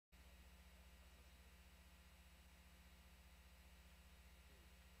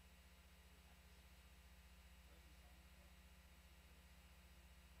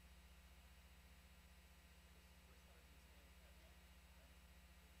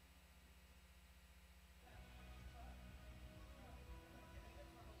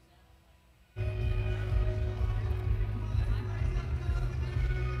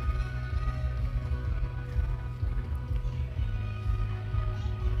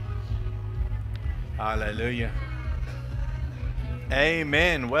Hallelujah.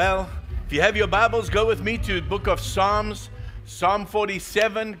 Amen. Well, if you have your Bibles, go with me to the book of Psalms, Psalm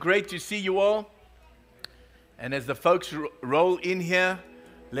 47. Great to see you all. And as the folks roll in here,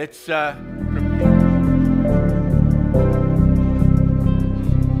 let's prepare.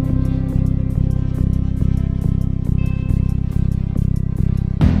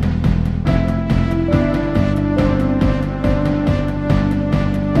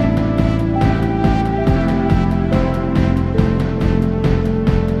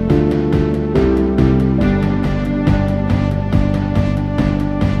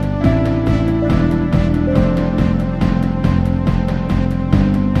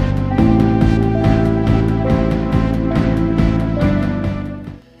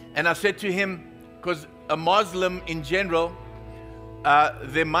 And I said to him, because a Muslim in general,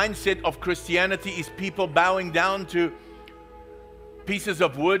 their mindset of Christianity is people bowing down to pieces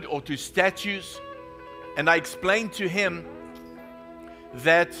of wood or to statues. And I explained to him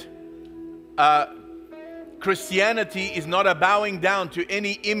that Christianity is not a bowing down to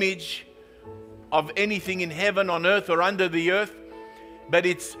any image of anything in heaven, on earth, or under the earth, but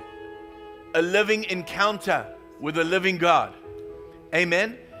it's a living encounter with a living God.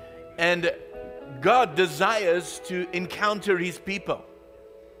 Amen. And God desires to encounter His people.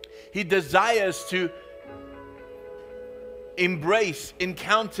 He desires to embrace,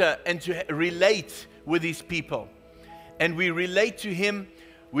 encounter, and to relate with His people. And we relate to Him.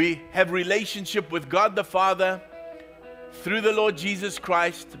 We have relationship with God the Father through the Lord Jesus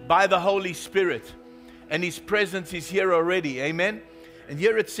Christ by the Holy Spirit. And His presence is here already. Amen. And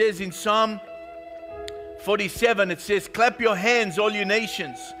here it says in Psalm 47, it says, "Clap your hands, all you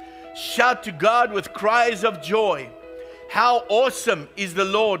nations. Shout to God with cries of joy. How awesome is the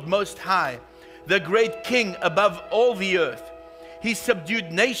Lord Most High, the great King above all the earth. He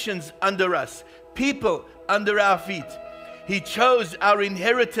subdued nations under us, people under our feet. He chose our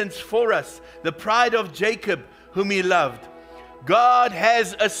inheritance for us, the pride of Jacob, whom He loved. God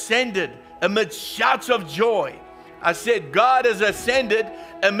has ascended amid shouts of joy." I said, God has ascended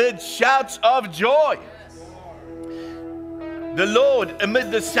amid shouts of joy. "The Lord, amid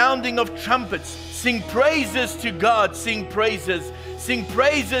the sounding of trumpets, sing praises to God, sing praises. Sing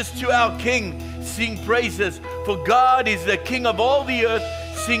praises to our King, sing praises. For God is the King of all the earth.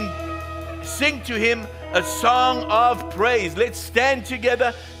 Sing to Him a song of praise." Let's stand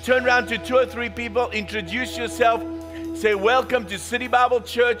together. Turn around to 2 or 3 people. Introduce yourself. Say, "Welcome to City Bible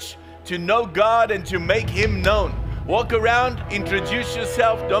Church, to know God and to make Him known." Walk around, introduce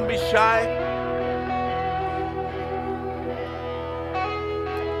yourself. Don't be shy.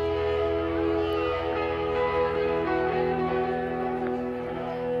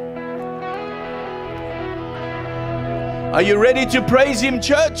 Are you ready to praise Him,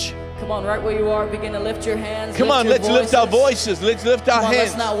 church? Come on, right where you are, begin to lift your hands. Come on, let's lift our voices. Let's lift our hands.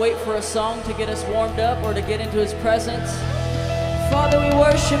 Let's not wait for a song to get us warmed up or to get into His presence. Father, we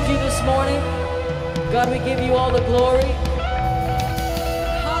worship You this morning. God, we give You all the glory.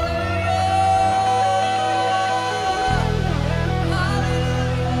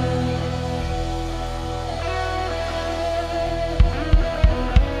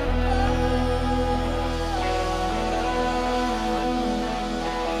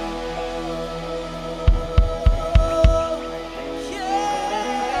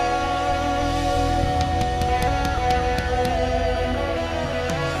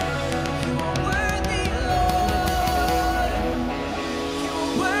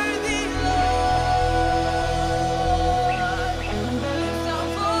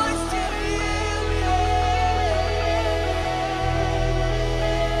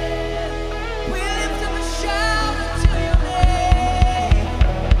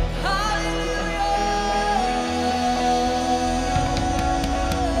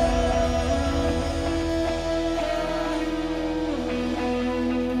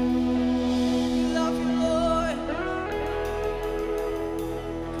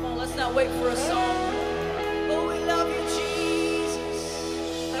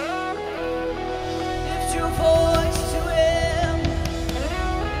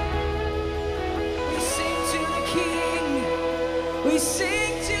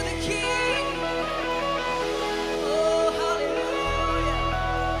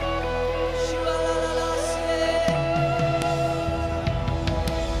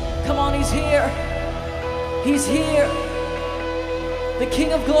 He's here. The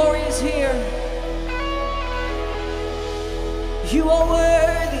King of Glory is here. You are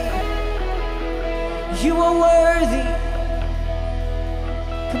worthy. You are worthy.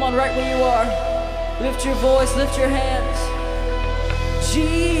 Come on, right where you are. Lift your voice, lift your hands.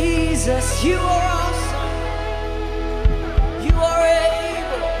 Jesus, You are awesome.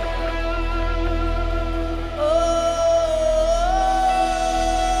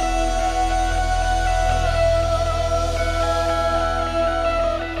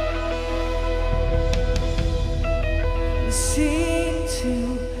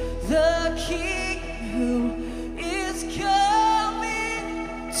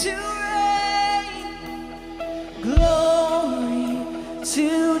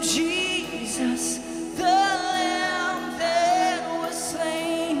 Jesus, the Lamb that was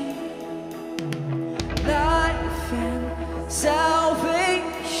slain. Life and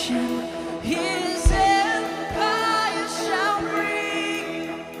salvation, His empire shall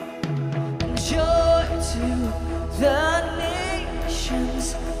bring. And joy to the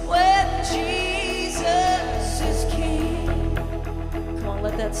nations when Jesus is King. Come on,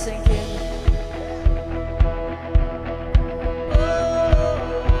 let that sink in.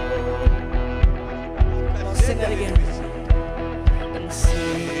 Sing that again. And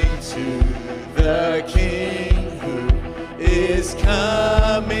sing To the King who is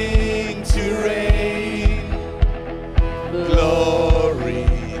coming to reign. Glory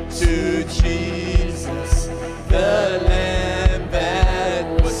to Jesus, the Lamb that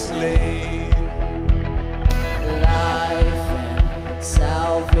was slain. life and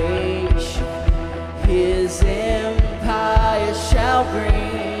salvation, His empire shall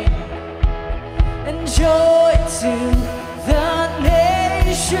bring. And joy to the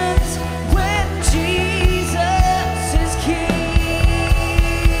nations when Jesus is King.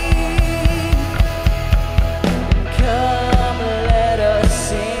 Come, let us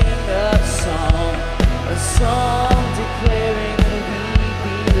sing a song declaring that we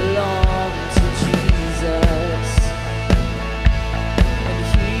belong to Jesus, and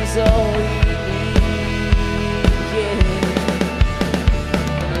He's all we need. Yeah.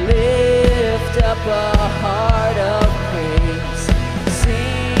 Lift up a heart of praise,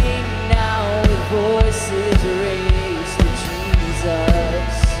 sing now with voices raised to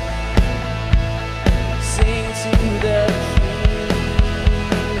Jesus. Sing to the King.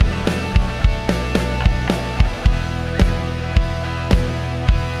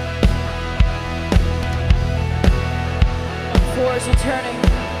 For His returning,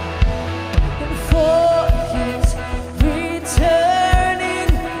 and for His returning,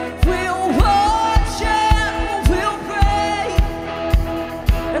 we'll watch and we'll pray,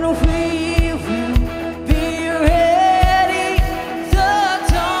 and we will be ready the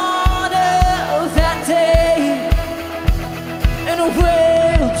dawn of that day, and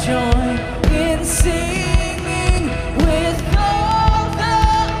we'll join in singing with all the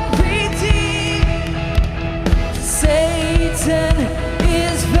redeemed. Satan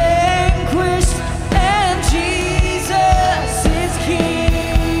is vanquished and Jesus is King.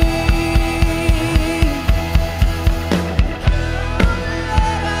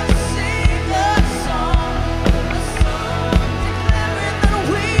 Let us sing a song declaring that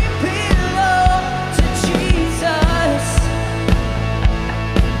we belong to Jesus.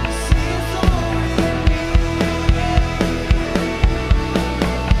 He's all we need.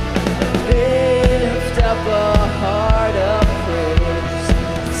 Lift up a heart of praise,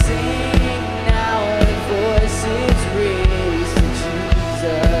 sing now with voices raised to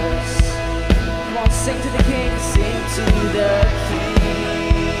Jesus. Come on, sing to the King, sing to the King.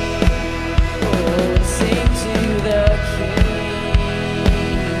 Oh, sing to the King,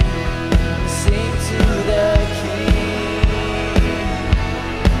 sing to the King,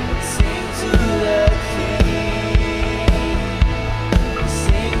 sing to the King,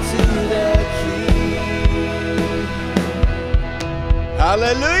 sing to the King.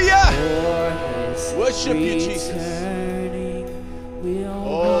 Hallelujah! For His Worship you, Jesus. returning, we'll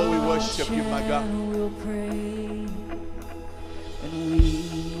Oh, we worship you, my God. and we'll pray, and we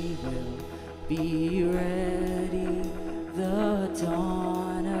will be ready the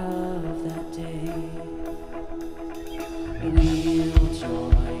dawn of that day. We'll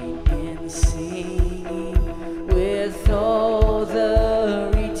join in singing with all the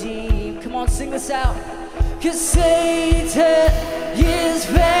redeemed. Come on, sing this out. 'Cause Satan is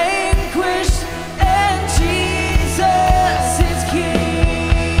vanquished and Jesus is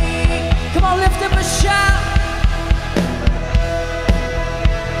King. Come on, lift up a shout.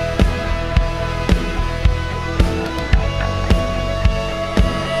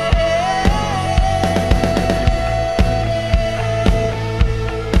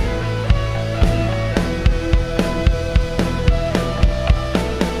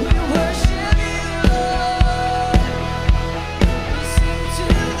 We worship you, Lord. We sing to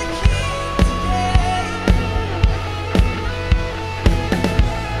the King today.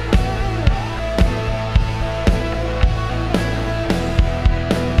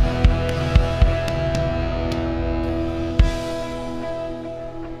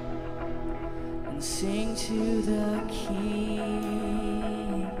 And sing to the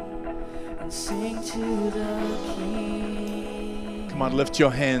King, and sing to the King. Come on, lift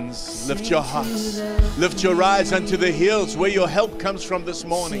your hands, lift your hearts, lift your eyes unto the hills where your help comes from this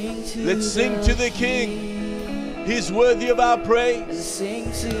morning. Let's sing to the King. He's worthy of our praise.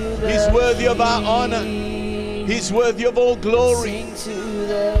 Sing to the He's worthy of our King. honor. He's worthy of all glory. Sing to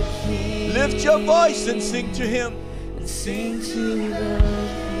the King. Lift your voice and sing to Him. And sing to the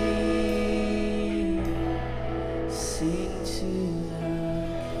King. Sing to the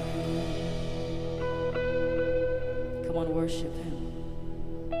King. Come on, worship Him.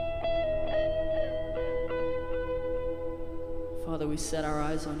 Father, we set our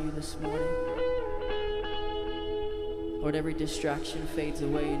eyes on You this morning. Lord, every distraction fades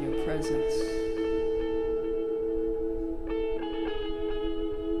away in Your presence.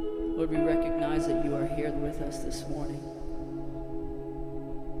 Lord, we recognize that You are here with us this morning.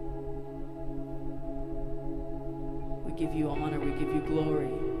 We give You honor, we give You glory.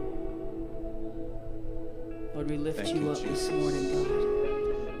 Lord, we lift Thank You you, up this Jesus. morning,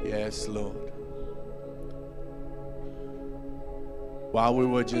 God. Yes, Lord. While we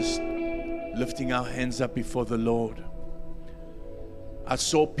were just lifting our hands up before the Lord, I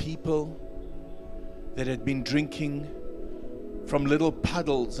saw people that had been drinking from little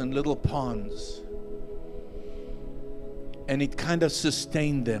puddles and little ponds, and it kind of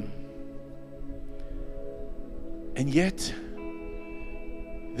sustained them. And yet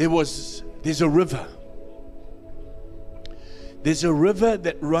there's a river. There's a river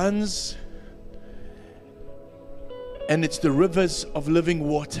that runs, and it's the rivers of living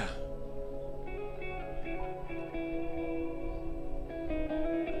water.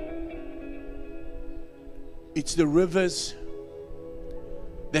 It's the rivers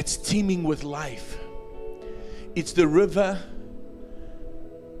that's teeming with life. It's the river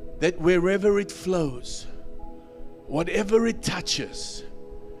that wherever it flows, whatever it touches,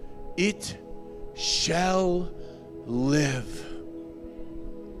 it shall live.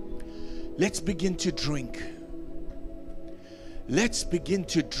 Let's begin to drink. Let's begin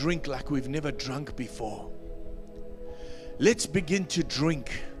to drink like we've never drunk before. Let's begin to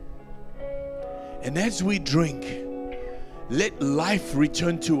drink. And as we drink, let life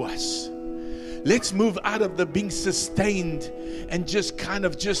return to us. Let's move out of the being sustained and just kind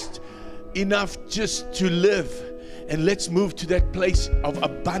of just enough just to live. And let's move to that place of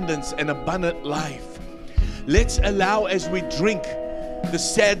abundance and abundant life. Let's allow, as we drink, the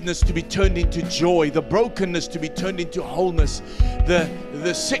sadness to be turned into joy, the brokenness to be turned into wholeness,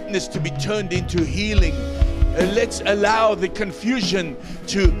 the sickness to be turned into healing. Let's allow the confusion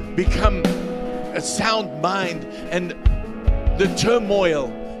to become a sound mind, and the turmoil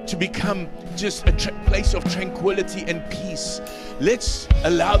to become just a place of tranquility and peace. Let's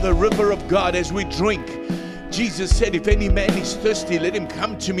allow the river of God as we drink. Jesus said, if any man is thirsty, let him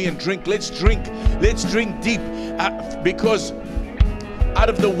come to me and drink. Let's drink deep, because out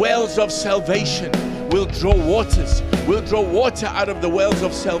of the wells of salvation we'll draw waters. We'll draw water out of the wells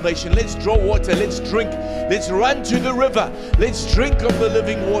of salvation. Let's draw water. Let's drink. Let's run to the river. Let's drink of the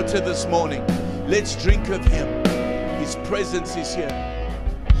living water this morning. Let's drink of Him. His presence is here.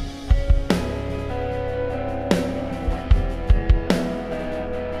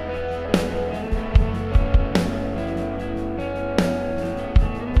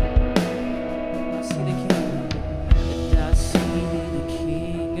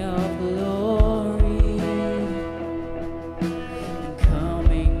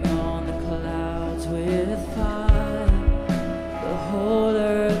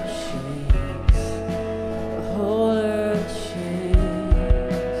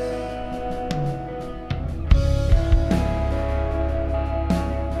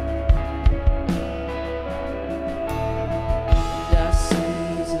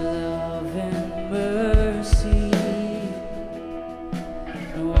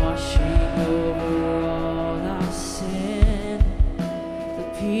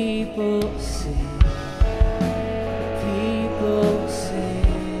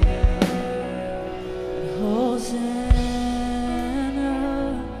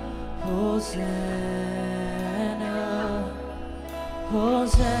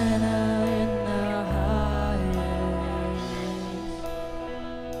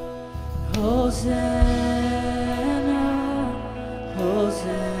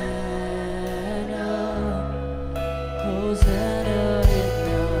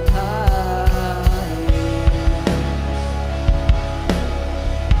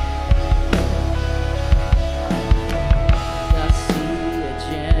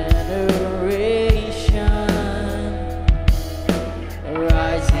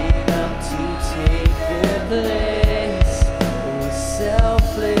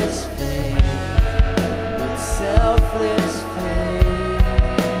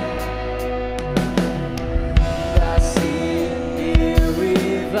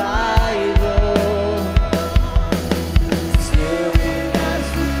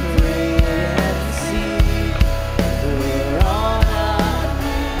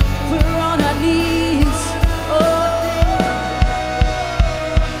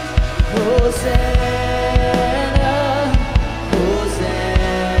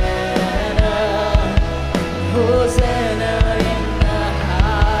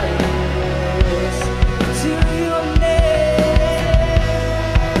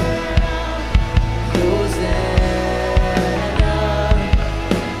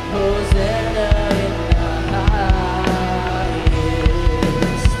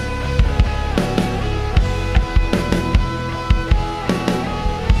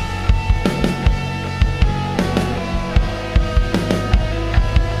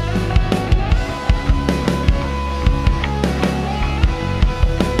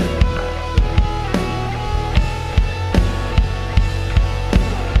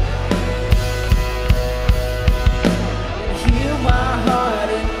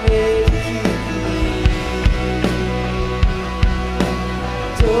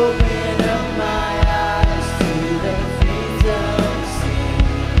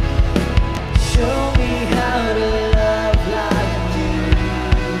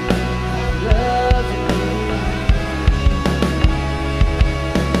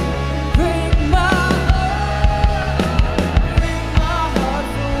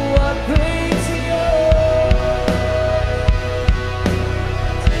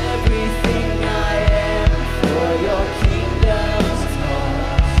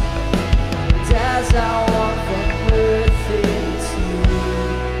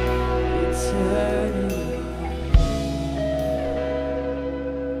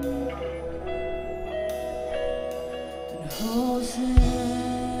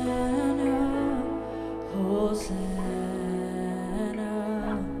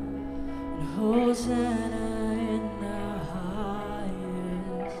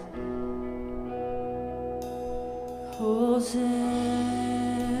 Hosanna,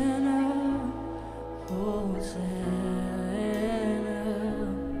 Hosanna,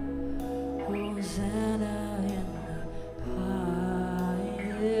 Hosanna in the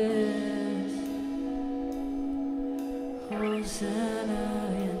highest. Hosanna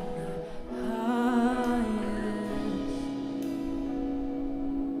in the highest.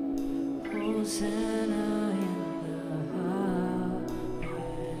 Hosanna in the highest.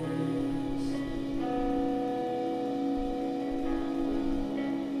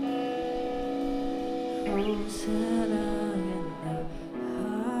 Hosanna in the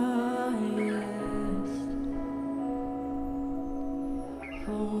highest.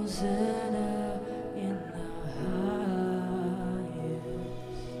 Hosanna in the highest.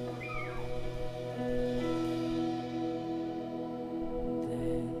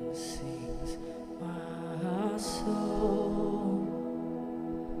 Then sings my soul,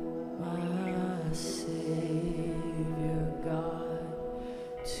 my Savior God,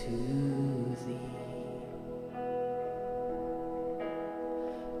 to Thee.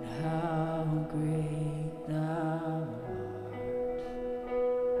 How great Thou art,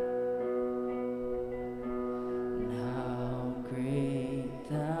 and how great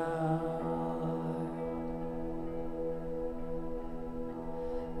Thou art.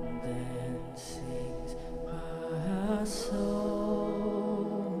 And then sings my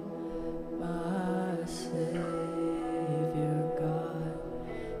soul, my Savior God,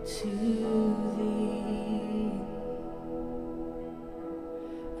 to Thee.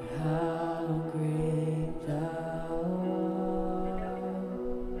 How great Thou art,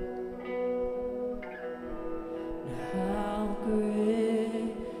 and how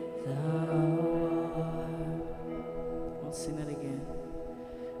great Thou art. I'll sing that again.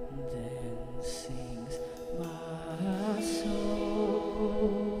 And then sings my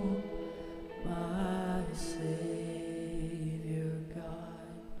soul, my Savior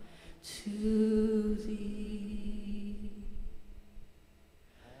God, to Thee.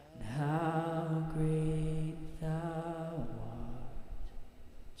 And how great Thou art,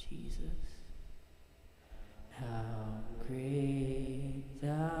 Jesus. How great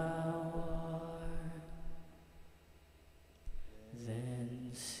Thou art.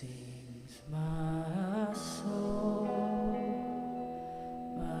 Then sings my soul,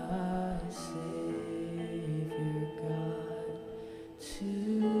 my Savior God, to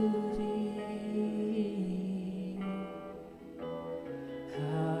Thee.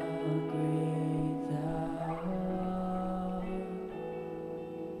 How great Thou art,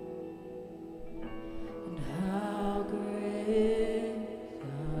 and how great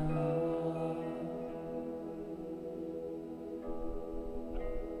Thou art.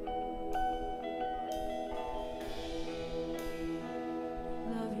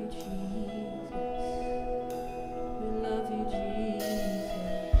 Love You, Jesus. We love You, Jesus.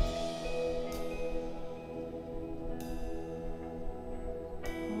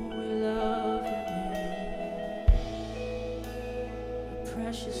 Oh, we love Your name, the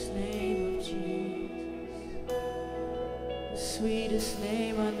precious name of Jesus, the sweetest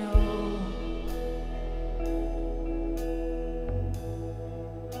name I know.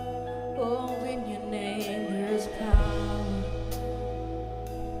 Oh, in Your name there is power,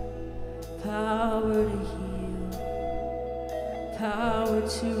 power to heal, power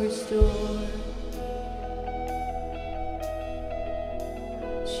to restore.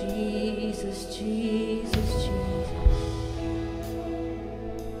 Jesus, Jesus, Jesus.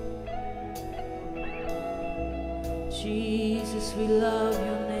 Jesus, we love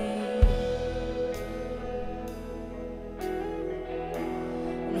Your name.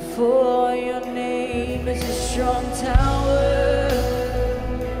 And for Your name is a strong tower.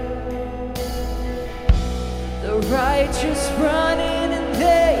 The righteous run in and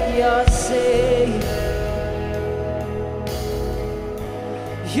they are saved.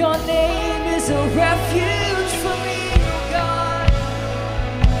 Your name is a refuge for me, oh God.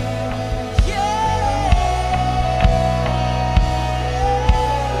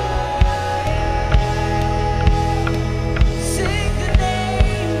 Sing the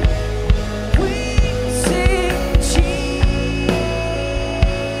name, we sing Jesus.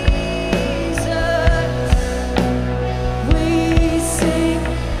 We sing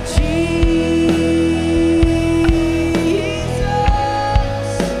Jesus.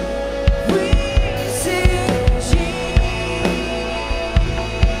 We sing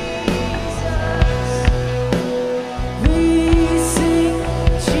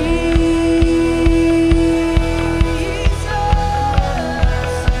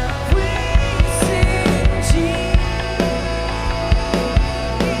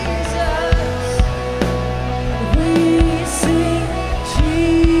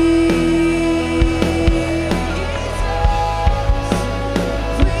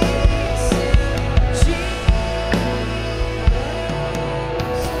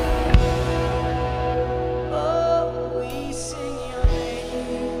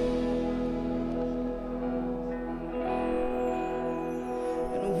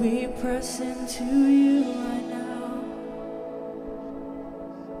press into you right now.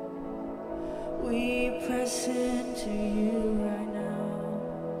 We press into you right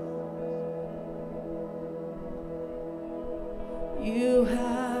now. You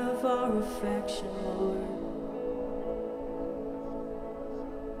have our affection, Lord.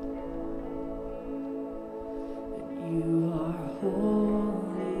 And you are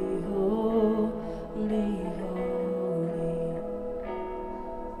holy, holy, holy.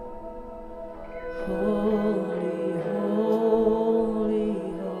 Holy, holy,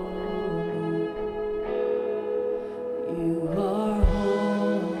 holy. You are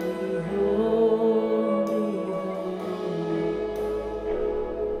holy, holy, holy.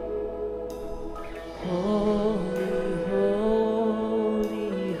 Holy,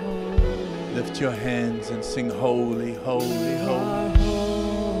 holy. Lift your hands and sing holy, holy, holy.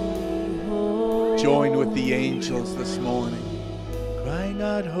 Join with the angels this morning. Cry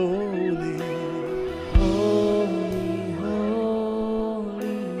not holy. Holy,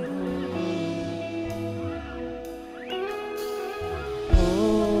 holy, holy.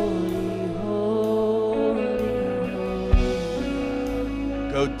 Holy, holy.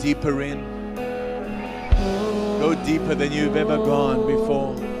 Go deeper in. Go deeper than you've ever gone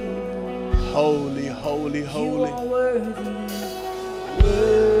before. Holy, holy, You holy. are worthy,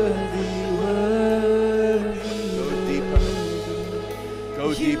 worthy, worthy. Go deeper. Go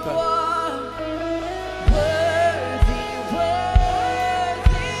You deeper. are worthy,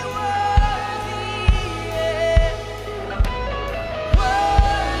 worthy, worthy, yeah.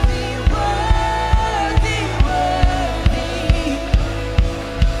 Worthy, worthy, worthy.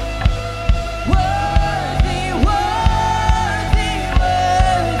 Worthy, worthy,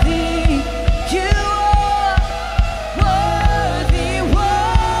 worthy. You are worthy,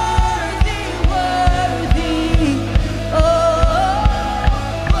 worthy, worthy. Oh,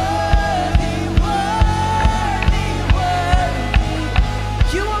 worthy, worthy, worthy.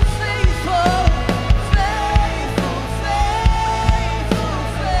 You are faithful, faithful, faithful,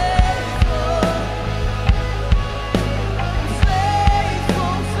 faithful.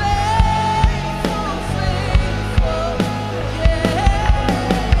 Faithful, faithful, faithful, yeah.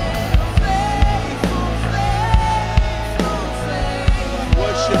 Faithful, faithful, faithful.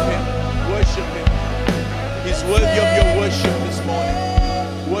 Worship him. Worship him. He's worthy of your worship this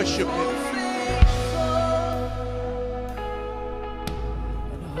morning. Worship him.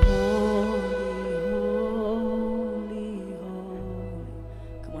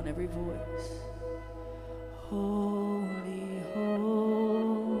 Come on, every voice. Holy,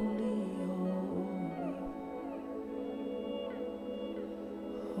 holy, holy.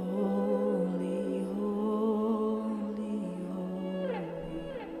 Holy, holy, holy.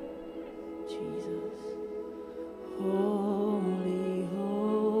 Jesus. Holy,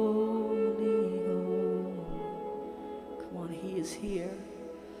 holy, holy. Come on, he is here.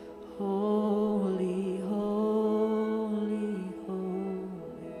 Holy, holy, holy.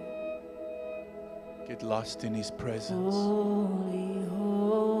 Get lost in his presence. Holy,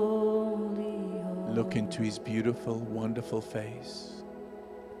 holy, holy. Look into his beautiful, wonderful face.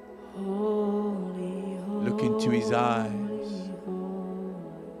 Holy, holy. Look into his eyes. Holy.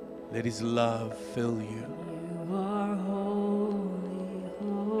 Let his love fill you. You are holy,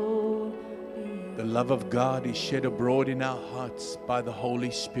 holy. The love of God is shed abroad in our hearts by the Holy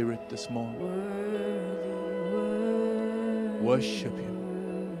Spirit this morning. Worthy, worthy. Worship him.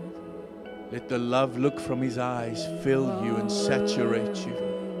 Let the love look from his eyes fill you and saturate you.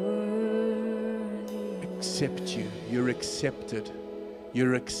 Accept you. You're accepted.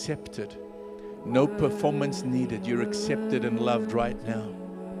 You're accepted. No performance needed. You're accepted and loved right now.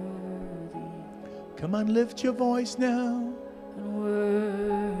 Come on, lift your voice now.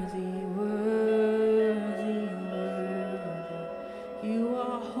 Worthy, worthy, worthy. You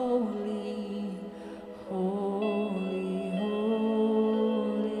are holy, holy,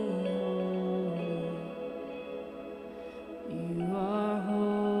 holy, holy. You are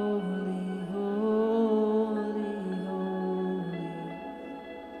holy, holy, holy.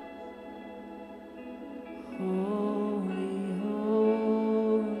 Holy,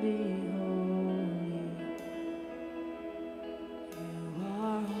 holy, holy. You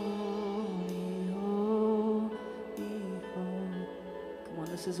are holy, holy, holy. Come on,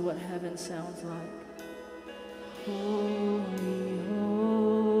 this is what heaven sounds like. Holy,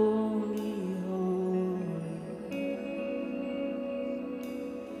 holy, holy.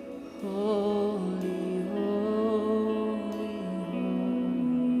 Holy, holy, holy.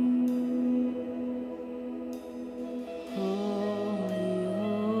 Holy,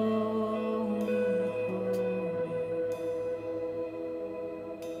 holy, holy.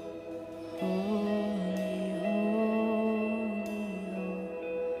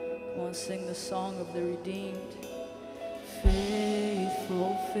 on, sing the song of the redeemed.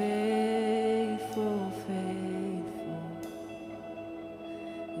 Faithful, faithful, faithful.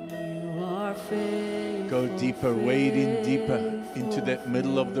 You are faithful. Go deeper, wade in deeper into that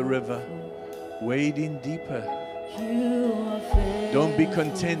middle of the river. Wade in deeper. You are faithful. Don't be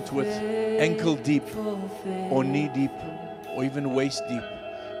content with ankle deep or knee deep or even waist deep.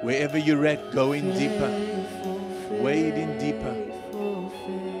 Wherever you're at, go in deeper. Wade in deeper.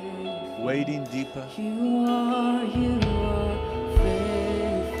 Wade in deeper. You are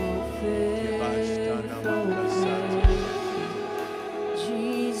faithful, faithful.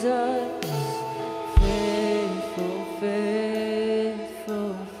 Jesus, faithful,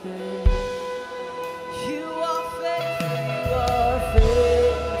 faithful, faithful. You are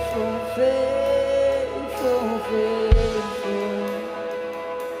faithful, faithful, faithful.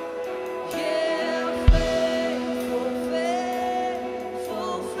 Yeah, faithful,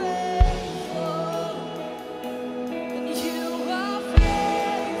 faithful, faithful. And you are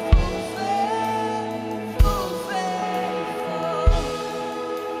faithful, faithful, faithful.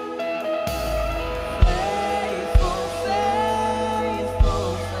 Faithful, faithful,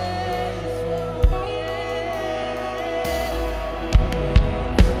 faithful. Yeah.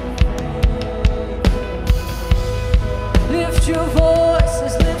 Lift your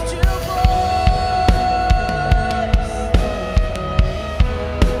voices, lift your voice.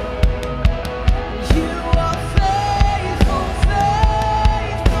 You are faithful,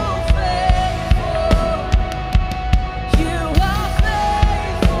 faithful, faithful. You are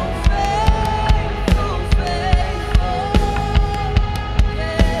faithful, faithful, faithful.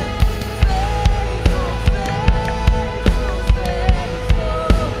 Yeah, faithful,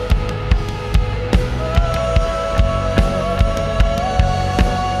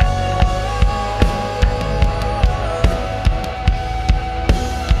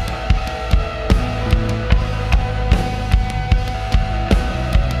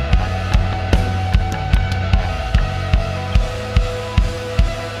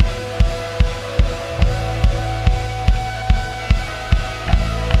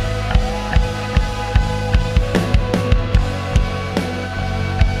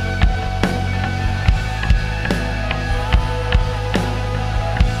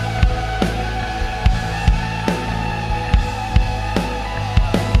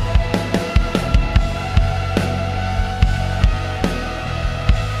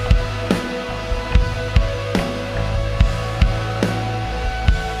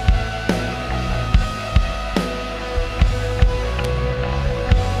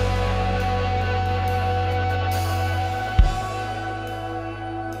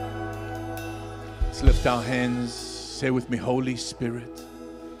 Let's lift our hands. Say with me, Holy Spirit,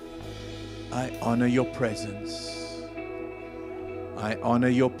 I honor your presence. I honor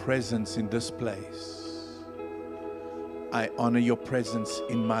your presence in this place. I honor your presence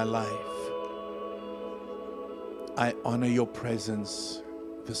in my life. I honor your presence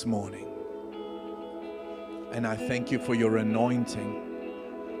this morning. And I thank you for your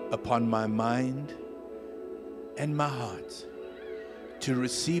anointing upon my mind and my heart to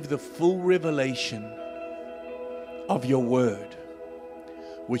receive the full revelation of your word,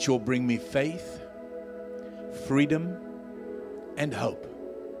 which will bring me faith, freedom, and hope.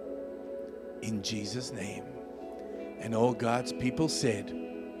 In Jesus' name. And all God's people said,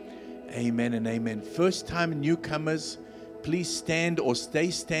 amen and amen. First time newcomers, please stand or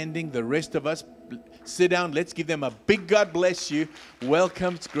stay standing. The rest of us, sit down. Let's give them a big God bless you.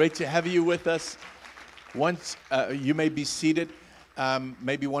 Welcome. It's great to have you with us. Once you may be seated,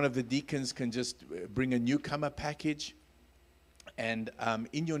 maybe one of the deacons can just bring a newcomer package. And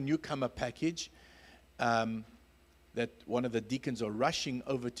in your newcomer package, that one of the deacons are rushing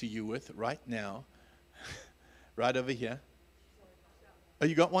over to you with right now, right over here. Oh,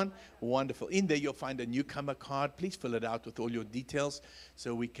 you got one? Wonderful. In there, you'll find a newcomer card. Please fill it out with all your details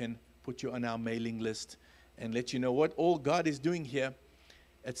so we can put you on our mailing list and let you know what all God is doing here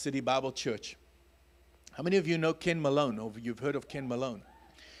at City Bible Church. How many of you know Ken Malone, or you've heard of Ken Malone?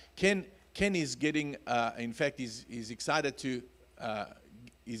 Ken is getting, in fact, he's excited to,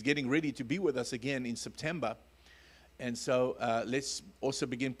 he's getting ready to be with us again in September. And so let's also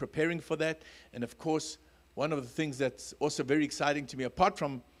begin preparing for that. And of course, one of the things that's also very exciting to me, apart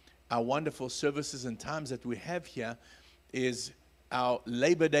from our wonderful services and times that we have here, is our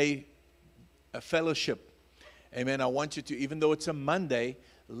Labor Day fellowship. Amen. I want you to, even though it's a Monday,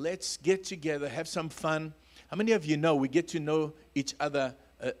 let's get together, have some fun. How many of you know we get to know each other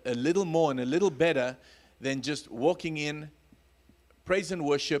a little more and a little better than just walking in, praise and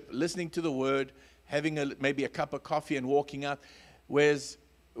worship, listening to the word, having maybe a cup of coffee and walking out? Whereas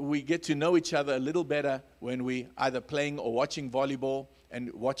we get to know each other a little better when we either playing or watching volleyball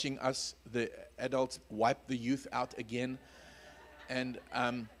and watching us, the adults, wipe the youth out again. And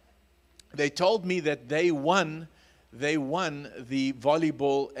they told me that they won the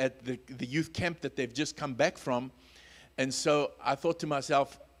volleyball at the youth camp that they've just come back from. And so I thought to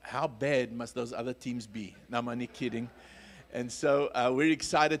myself, how bad must those other teams be? No, I'm only kidding. And so we're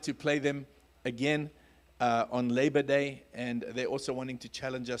excited to play them again on Labor Day, and they're also wanting to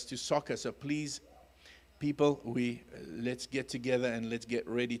challenge us to soccer. So please, people, let's get together and let's get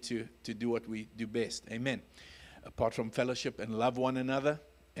ready to do what we do best. Amen. Apart from fellowship and love one another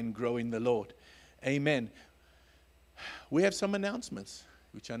and grow in the Lord. Amen. We have some announcements,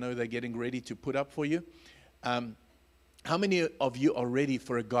 which I know they're getting ready to put up for you. How many of you are ready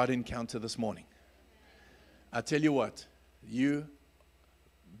for a God encounter this morning? I tell you what, you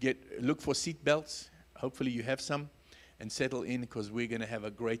look for seat belts. Hopefully you have some, and settle in, because we're going to have a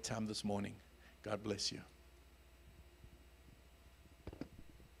great time this morning. God bless you.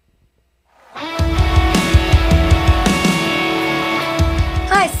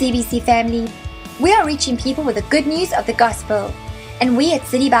 Hi CBC family. We are reaching people with the good news of the gospel. And we at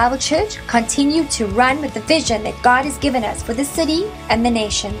City Bible Church continue to run with the vision that God has given us for the city and the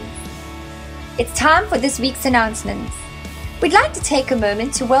nation. It's time for this week's announcements. We'd like to take a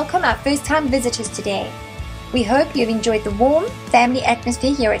moment to welcome our first-time visitors today. We hope you've enjoyed the warm, family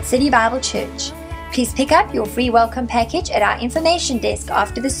atmosphere here at City Bible Church. Please pick up your free welcome package at our information desk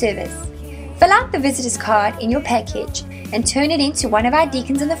after the service. Fill out the visitor's card in your package and turn it in to one of our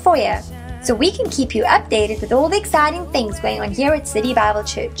deacons in the foyer so we can keep you updated with all the exciting things going on here at City Bible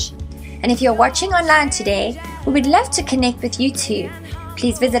Church. And if you're watching online today, we would love to connect with you too.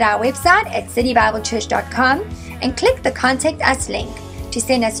 Please visit our website at citybiblechurch.com and click the Contact Us link to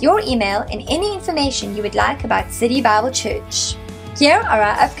send us your email and any information you would like about City Bible Church. Here are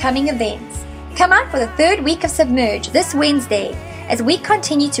our upcoming events. Come out for the third week of Submerge this Wednesday as we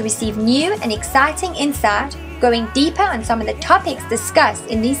continue to receive new and exciting insight, going deeper on some of the topics discussed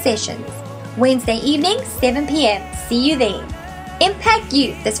in these sessions. Wednesday evening, 7 p.m. See you there. Impact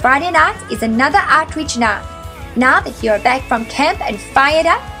Youth this Friday night is another outreach night. Now that you are back from camp and fired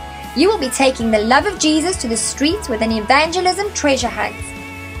up, you will be taking the love of Jesus to the streets with an evangelism treasure hunt.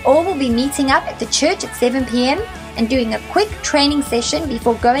 All will be meeting up at the church at 7 p.m. and doing a quick training session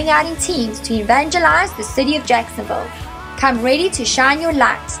before going out in teams to evangelize the city of Jacksonville. Come ready to shine your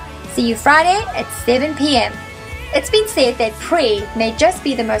light. See you Friday at 7 p.m. It's been said that prayer may just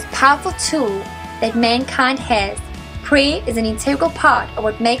be the most powerful tool that mankind has. Prayer is an integral part of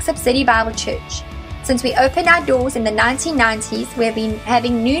what makes up City Bible Church. Since we opened our doors in the 1990s, we have been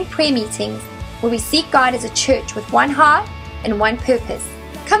having noon prayer meetings where we seek God as a church with one heart and one purpose.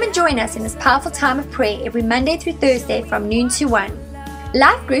 Come and join us in this powerful time of prayer every Monday through Thursday from noon to 1.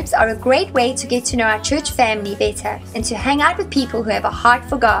 Life groups are a great way to get to know our church family better and to hang out with people who have a heart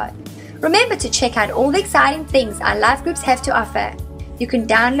for God. Remember to check out all the exciting things our life groups have to offer. You can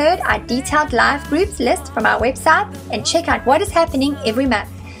download our detailed life groups list from our website and check out what is happening every month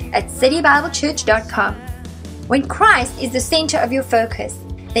at citybiblechurch.com. When Christ is the center of your focus,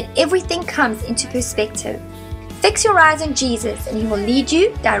 then everything comes into perspective. Fix your eyes on Jesus and He will lead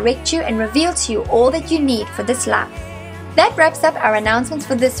you, direct you, and reveal to you all that you need for this life. That wraps up our announcements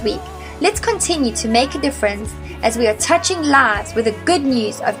for this week. Let's continue to make a difference as we are touching lives with the good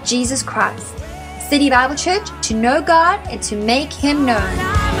news of Jesus Christ. City Bible Church, to know God and to make Him known.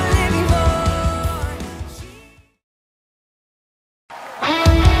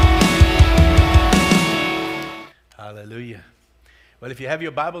 Hallelujah. Well, if you have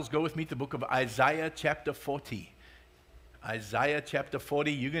your Bibles, go with me to the book of Isaiah chapter 40. Isaiah chapter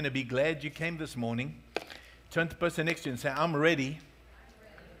 40. You're going to be glad you came this morning. Turn to the person next to you and say, I'm ready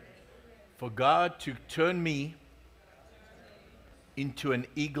for God to turn me into an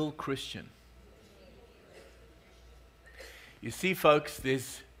eagle Christian. You see, folks,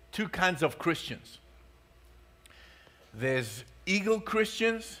 there's two kinds of Christians. There's eagle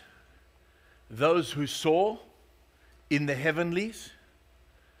Christians, those who soar in the heavenlies,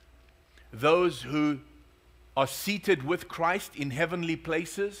 those who are seated with Christ in heavenly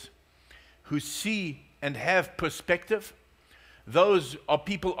places, who see and have perspective. Those are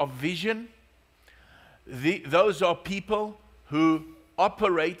people of vision. Those are people who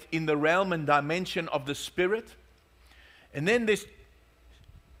operate in the realm and dimension of the Spirit. And then there's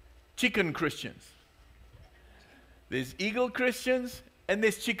chicken Christians. There's eagle Christians and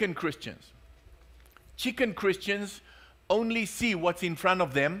there's chicken Christians. Chicken Christians only see what's in front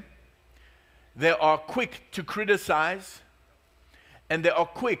of them. They are quick to criticize, and they are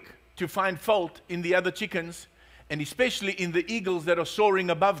quick to find fault in the other chickens, and especially in the eagles that are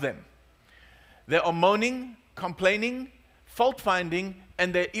soaring above them. They are moaning, complaining, fault-finding,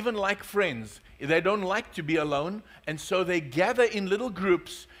 and they're even like friends. They don't like to be alone, and so they gather in little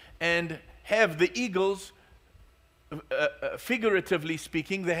groups and have the eagles, figuratively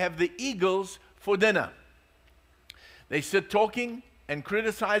speaking, they have the eagles for dinner. They sit talking and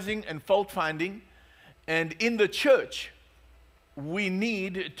criticizing and fault-finding, and in the church, we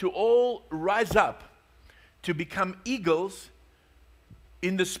need to all rise up to become eagles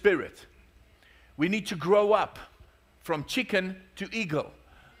in the spirit. We need to grow up from chicken to eagle.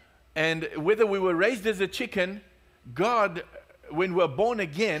 And whether we were raised as a chicken, God, when we're born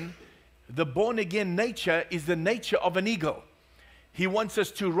again, the born again nature is the nature of an eagle. He wants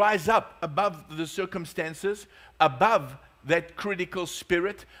us to rise up above the circumstances, above that critical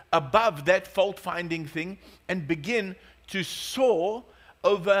spirit, above that fault-finding thing, and begin to soar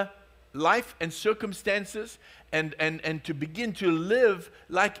over life and circumstances, and to begin to live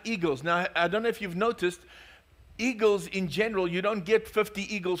like eagles. Now, I don't know if you've noticed, eagles in general, you don't get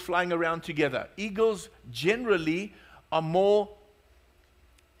 50 eagles flying around together. Eagles generally are more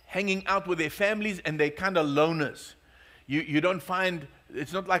hanging out with their families, and they're kind of loners. You don't find,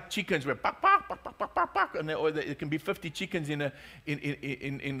 it's not like chickens where bark, bark, bark, bark, bark, bark, bark, and it can be 50 chickens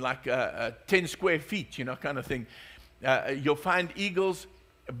in like 10 square feet, you know, kind of thing. You'll find eagles,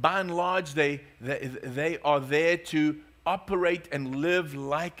 by and large, they are there to operate and live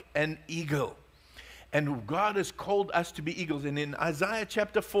like an eagle. And God has called us to be eagles. And in Isaiah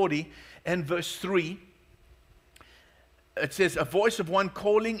chapter 40 and verse 3, it says, a voice of one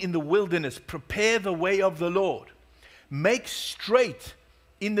calling in the wilderness, prepare the way of the Lord. Make straight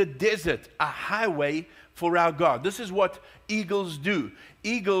in the desert a highway for our God. This is what eagles do.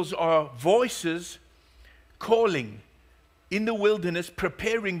 Eagles are voices calling in the wilderness,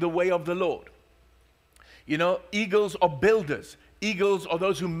 preparing the way of the Lord. You know, eagles are builders. Eagles are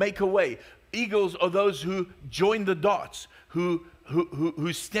those who make a way. Eagles are those who join the dots, who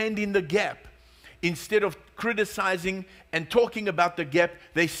stand in the gap. Instead of criticizing and talking about the gap,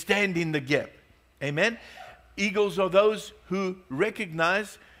 they stand in the gap. Amen? Eagles are those who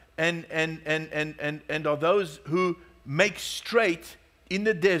recognize and are those who make straight in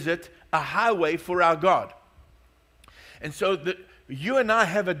the desert a highway for our God. And so you and I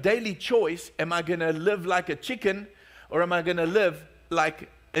have a daily choice. Am I going to live like a chicken, or am I going to live like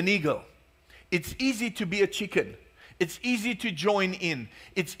an eagle? It's easy to be a chicken. It's easy to join in.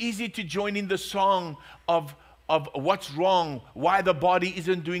 It's easy to join in the song of what's wrong, why the body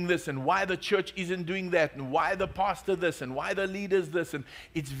isn't doing this, and why the church isn't doing that, and why the pastor this, and why the leaders this. And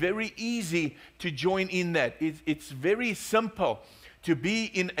it's very easy to join in that. It's very simple to be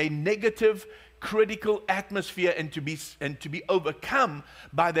in a negative, critical atmosphere and to be overcome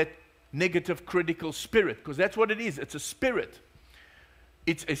by that negative, critical spirit, because that's what it is. It's a spirit.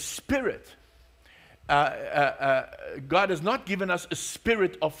 It's a spirit. God has not given us a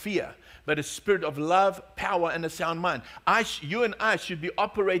spirit of fear, but a spirit of love, power, and a sound mind. You and I should be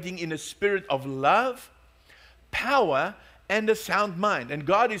operating in a spirit of love, power, and a sound mind. And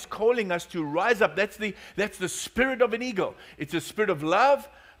God is calling us to rise up. That's the spirit of an eagle. It's a spirit of love,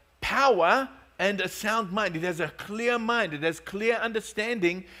 power, and a sound mind. It has a clear mind. It has clear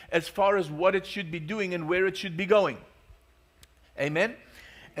understanding as far as what it should be doing and where it should be going. Amen?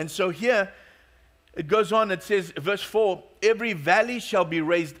 And so here, it goes on, it says, verse 4, every valley shall be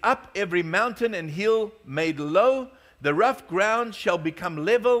raised up, every mountain and hill made low. The rough ground shall become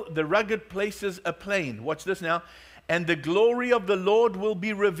level, the rugged places a plain. Watch this now. And the glory of the Lord will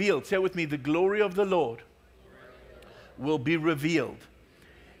be revealed. Say with me, the glory of the Lord will be revealed.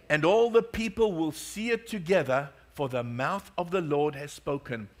 And all the people will see it together, for the mouth of the Lord has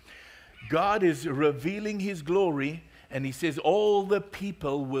spoken. God is revealing His glory, and He says all the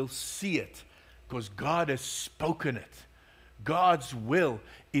people will see it, because God has spoken it. God's will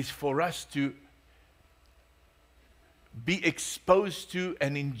is for us to be exposed to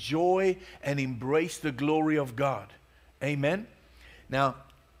and enjoy and embrace the glory of God. Amen? Now,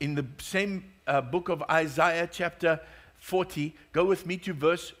 in the same book of Isaiah, chapter 40, go with me to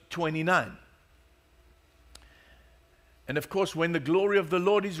verse 29. And of course, when the glory of the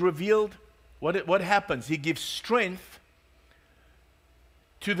Lord is revealed, what happens? He gives strength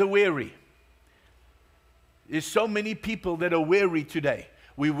to the weary. There's so many people that are weary today.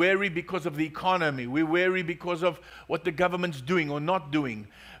 We're weary because of the economy. We're weary because of what the government's doing or not doing.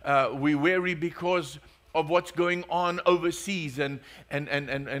 We're weary because of what's going on overseas and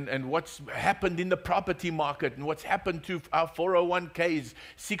what's happened in the property market and what's happened to our 401ks,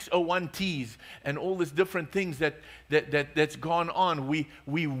 601ts, and all these different things that's gone on. We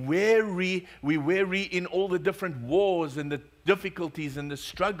weary in all the different wars and the difficulties and the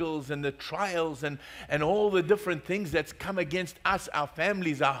struggles and the trials and all the different things that's come against us, our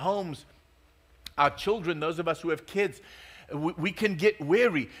families, our homes, our children, those of us who have kids. We can get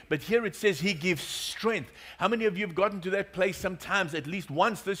weary, but here it says He gives strength. How many of you have gotten to that place sometimes, at least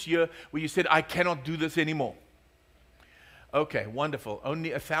once this year, where you said, I cannot do this anymore? Okay, wonderful.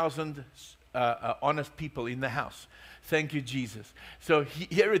 Only 1,000 honest people in the house. Thank you, Jesus. So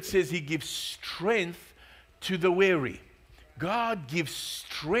here it says He gives strength to the weary. God gives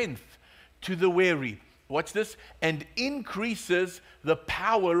strength to the weary. Watch this. And increases the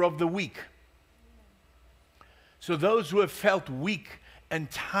power of the weak. So those who have felt weak and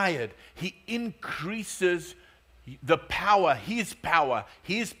tired, He increases the power, His power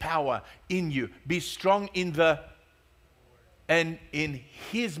in you. Be strong in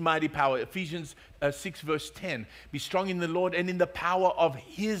His mighty power. Ephesians 6 verse 10. Be strong in the Lord and in the power of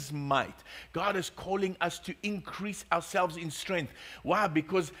His might. God is calling us to increase ourselves in strength. Why?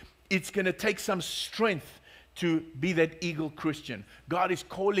 Because it's going to take some strength to be that eagle Christian. God is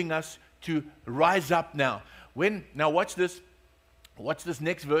calling us to rise up now. Now watch this. Watch this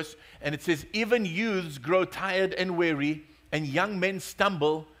next verse. And it says, even youths grow tired and weary, and young men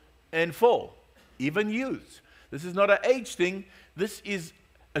stumble and fall. Even youths. This is not an age thing. This is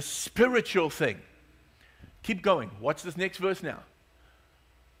a spiritual thing. Keep going. Watch this next verse now.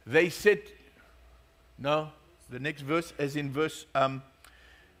 They said, no, the next verse is in verse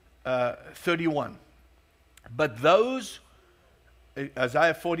 31. But those,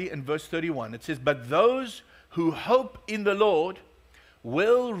 Isaiah 40 and verse 31, it says, but those who hope in the Lord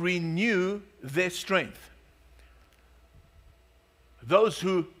will renew their strength. Those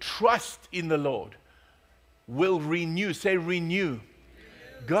who trust in the Lord will renew. Say renew.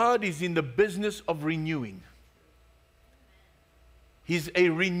 God is in the business of renewing. He's a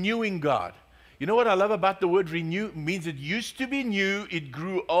renewing God. You know what I love about the word renew? It means it used to be new, it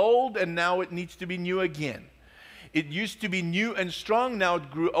grew old, and now it needs to be new again. It used to be new and strong, now it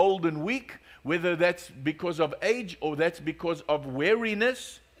grew old and weak. Whether that's because of age or that's because of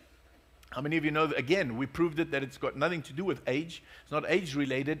weariness. How many of you know that, again, we proved it that it's got nothing to do with age. It's not age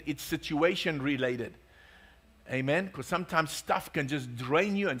related, it's situation related. Amen? Because sometimes stuff can just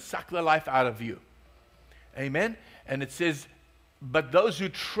drain you and suck the life out of you. Amen? And it says, but those who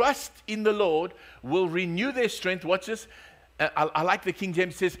trust in the Lord will renew their strength. Watch this. I like the King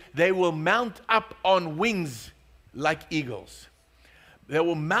James says, they will mount up on wings like eagles. They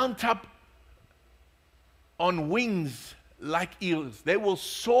will mount up on wings like eagles. They will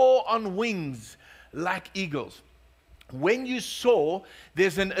soar on wings like eagles. When you soar,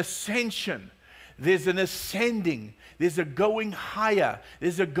 there's an ascension, there's an ascending, there's a going higher,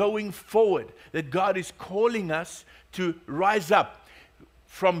 there's a going forward, that God is calling us to rise up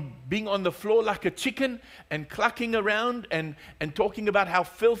from being on the floor like a chicken and clucking around and talking about how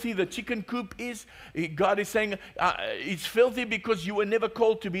filthy the chicken coop is. God is saying it's filthy because you were never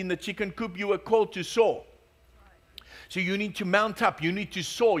called to be in the chicken coop, you were called to soar. So you need to mount up. You need to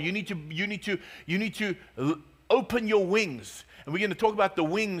soar. You need to open your wings. And we're going to talk about the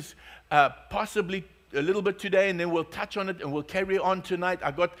wings possibly a little bit today, and then we'll touch on it and we'll carry on tonight.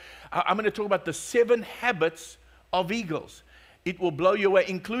 I'm going to talk about the 7 habits of eagles. It will blow you away,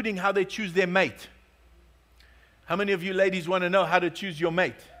 including how they choose their mate. How many of you ladies want to know how to choose your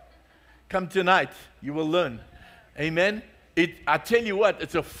mate? Come tonight. You will learn. Amen. I tell you what,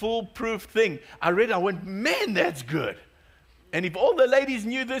 it's a foolproof thing. I went, man, that's good. And if all the ladies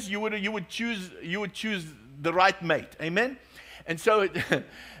knew this, you would choose the right mate. Amen. And so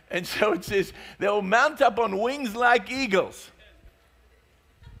it says they will mount up on wings like eagles.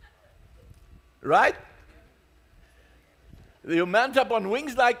 Right? They will mount up on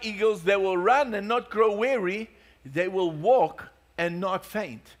wings like eagles. They will run and not grow weary. They will walk and not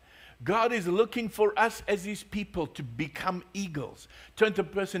faint. God is looking for us as His people to become eagles. Turn to the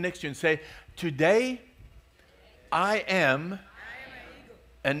person next to you and say, today I am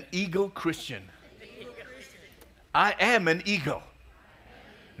an eagle Christian. I am an eagle.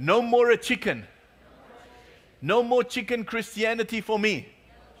 No more a chicken. No more chicken Christianity for me.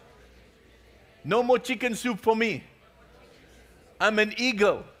 No more chicken soup for me. I'm an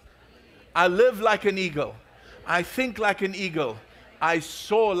eagle. I live like an eagle. I think like an eagle. I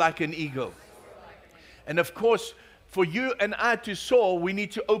soar like an eagle. And of course, for you and I to soar, we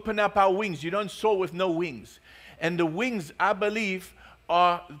need to open up our wings. You don't soar with no wings. And the wings, I believe,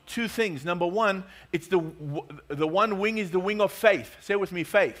 are two things. Number one, it's the one wing is the wing of faith. Say with me,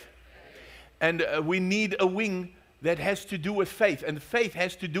 faith. And we need a wing that has to do with faith. And faith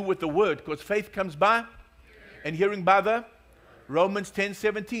has to do with the word, because faith comes by and hearing by the Romans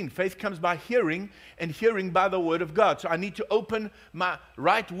 10:17. Faith comes by hearing, and hearing by the word of God. So I need to open my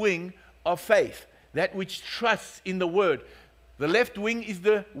right wing of faith, that which trusts in the word. The left wing is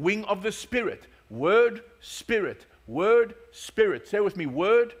the wing of the Spirit. Word, Spirit. Word, Spirit. Say with me,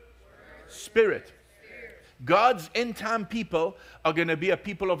 word, Spirit. God's end time people are going to be a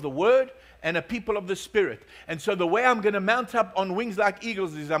people of the word and a people of the Spirit. And so the way I'm going to mount up on wings like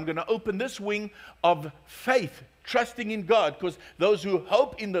eagles is I'm going to open this wing of faith, trusting in God, because those who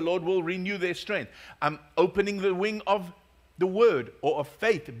hope in the Lord will renew their strength. I'm opening the wing of the word, or of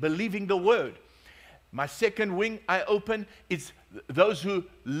faith, believing the word. My second wing I open is those who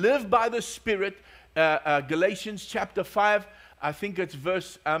live by the Spirit. Galatians chapter 5, I think it's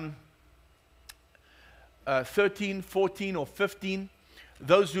verse 13, 14, or 15.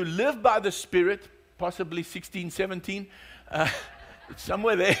 Those who live by the Spirit, possibly 16, 17, it's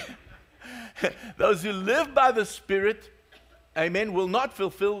somewhere there. Those who live by the Spirit, amen, will not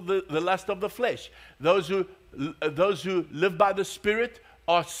fulfill the lust of the flesh. Those who live by the Spirit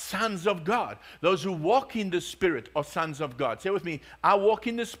are sons of God. Those who walk in the Spirit are sons of God. Say with me, I walk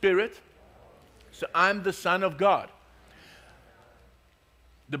in the Spirit, so I'm the son of God.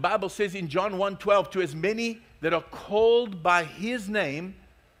 The Bible says in John 1:12, to as many that are called by his name,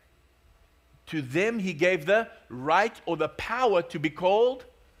 to them he gave the right or the power to be called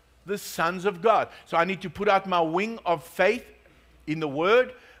the sons of God. So I need to put out my wing of faith in the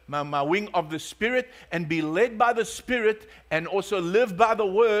word, my wing of the Spirit, and be led by the Spirit, and also live by the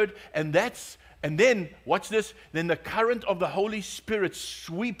word. And then watch this, then the current of the Holy Spirit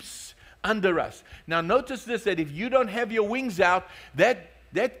sweeps under us. Now notice this, that if you don't have your wings out,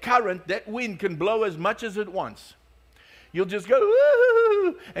 that current, that wind can blow as much as it wants. You'll just go,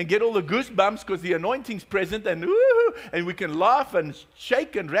 woo, and get all the goosebumps because the anointing's present, and woo, and we can laugh and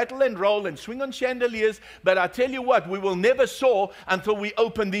shake and rattle and roll and swing on chandeliers. But I tell you what, we will never soar until we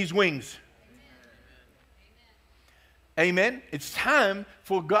open these wings. Amen. It's time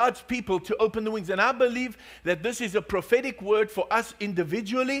for God's people to open the wings. And I believe that this is a prophetic word for us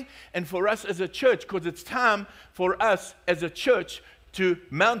individually and for us as a church, because it's time for us as a church to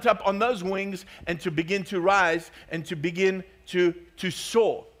mount up on those wings and to begin to rise and to begin to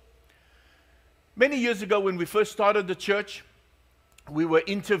soar. Many years ago, when we first started the church, we were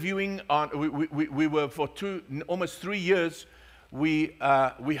interviewing we were for almost 3 years. We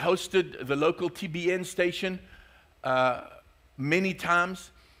hosted the local TBN station many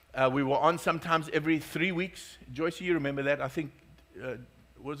times. We were on sometimes every 3 weeks. Joyce, you remember that? I think,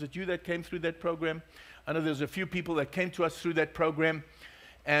 was it you that came through that program? I know there's a few people that came to us through that program.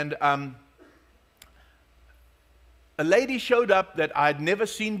 And a lady showed up that I had never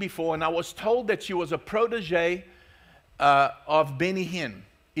seen before, and I was told that she was a protege of Benny Hinn,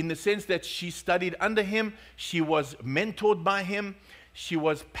 in the sense that she studied under him, she was mentored by him, she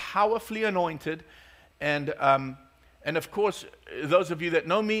was powerfully anointed. And of course, those of you that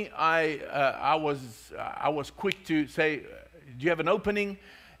know me, I was quick to say, do you have an opening?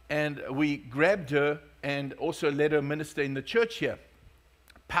 And we grabbed her and also let her minister in the church here.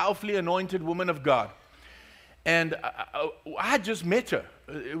 Powerfully anointed woman of God. And I had just met her.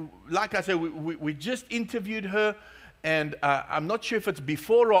 Like I said, we just interviewed her, and I'm not sure if it's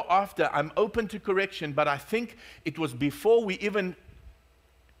before or after. I'm open to correction, but I think it was before we even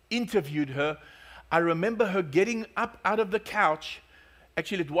interviewed her. I remember her getting up out of the couch.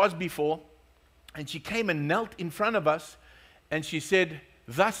 Actually, it was before. And she came and knelt in front of us, and she said,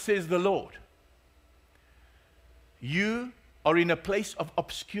 "Thus says the Lord, you are in a place of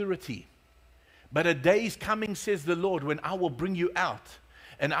obscurity, but a day is coming, says the Lord, when I will bring you out,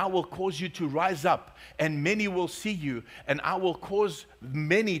 and I will cause you to rise up, and many will see you, and I will cause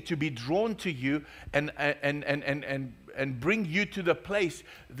many to be drawn to you, and bring you to the place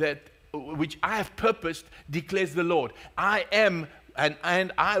that which I have purposed, declares the Lord. I am,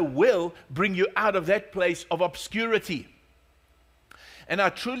 and I will bring you out of that place of obscurity." And I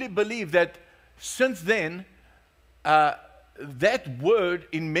truly believe that since then, that word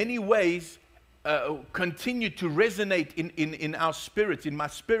in many ways continued to resonate in our spirits, in my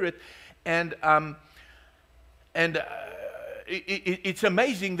spirit. And it's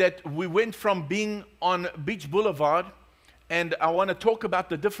amazing that we went from being on Beach Boulevard, and I want to talk about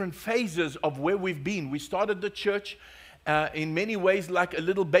the different phases of where we've been. We started the church in many ways like a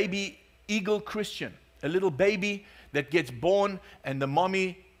little baby eagle Christian, a little baby that gets born, and the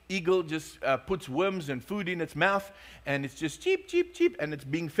mommy eagle just puts worms and food in its mouth, and it's just cheep, cheep, cheep, and it's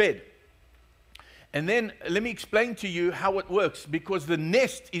being fed. And then let me explain to you how it works, because the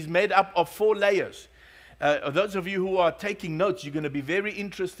nest is made up of 4 layers. Those of you who are taking notes, you're going to be very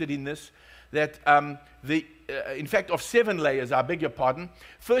interested in this, that in fact, of 7 layers, I beg your pardon.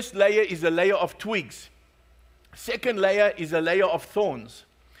 First layer is a layer of twigs. Second layer is a layer of thorns.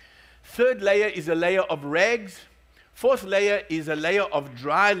 Third layer is a layer of rags. Fourth layer is a layer of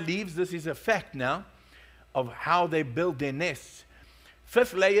dry leaves. This is a fact now of how they build their nests.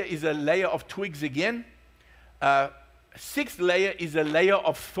 Fifth layer is a layer of twigs again. Sixth layer is a layer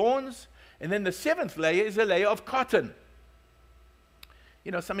of thorns. And then the 7th layer is a layer of cotton.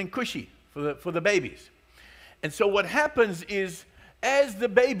 You know, something cushy for the babies. And so what happens is, as the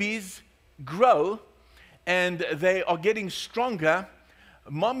babies grow and they are getting stronger,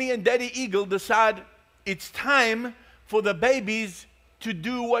 Mommy and Daddy Eagle decide it's time for the babies to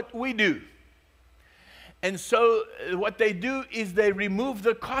do what we do. And so what they do is they remove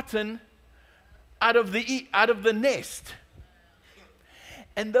the cotton out of the nest.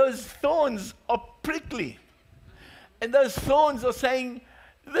 And those thorns are prickly. And those thorns are saying,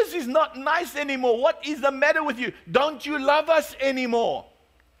 this is not nice anymore. What is the matter with you? Don't you love us anymore?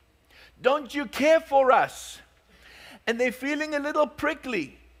 Don't you care for us? And they're feeling a little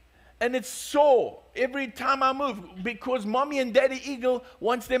prickly. And it's sore every time I move, because Mommy and Daddy Eagle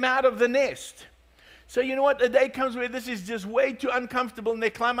wants them out of the nest. So you know what? The day comes where this is just way too uncomfortable, and they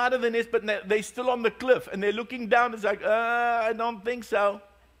climb out of the nest, but they're still on the cliff, and they're looking down. It's like, I don't think so.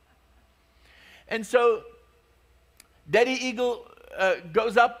 And so Daddy Eagle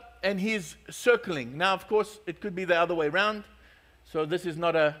goes up, and he's circling. Now, of course, it could be the other way around. So this is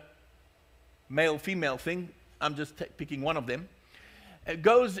not a male-female thing. I'm just picking one of them. It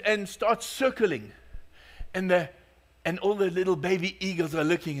goes and starts circling. And all the little baby eagles are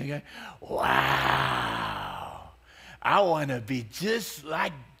looking and going, wow, I want to be just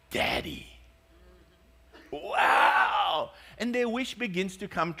like Daddy. Wow. And their wish begins to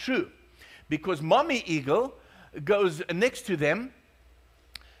come true, because Mommy Eagle goes next to them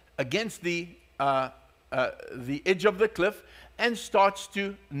against the edge of the cliff and starts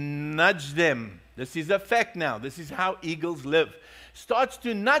to nudge them. This is a fact now. This is how eagles live. Starts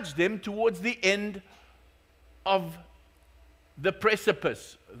to nudge them towards the end of the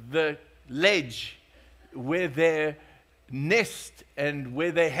precipice, the ledge, where they nest and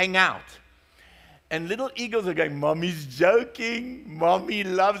where they hang out. And little eagles are going, Mommy's joking. Mommy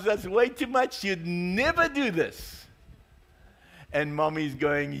loves us way too much. You'd never do this. And Mommy's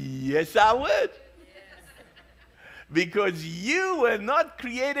going, yes, I would. Because you were not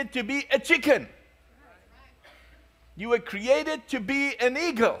created to be a chicken. You were created to be an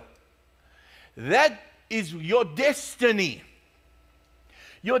eagle. That is your destiny.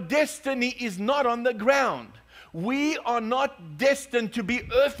 Your destiny is not on the ground. We are not destined to be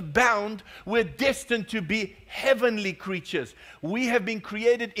earthbound. We're destined to be heavenly creatures. We have been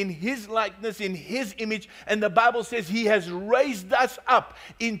created in His likeness, in His image, and the Bible says He has raised us up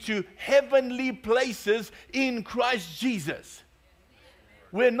into heavenly places in Christ Jesus.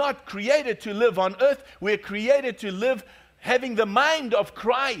 We're not created to live on earth. We're created to live having the mind of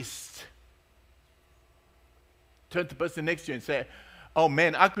Christ. Turn to the person next to you and say, oh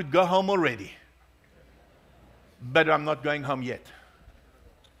man, I could go home already. But I'm not going home yet.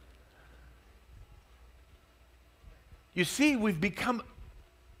 You see, we've become,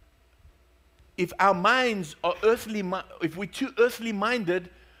 if our minds are earthly, if we're too earthly minded,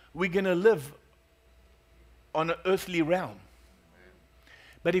 we're going to live on an earthly realm.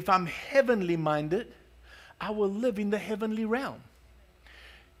 But if I'm heavenly minded, I will live in the heavenly realm.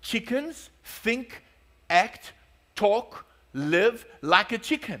 Chickens think, act, talk, live like a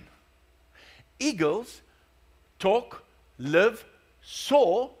chicken. Eagles talk, live,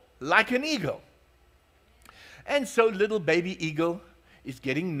 soar like an eagle. And so little baby eagle is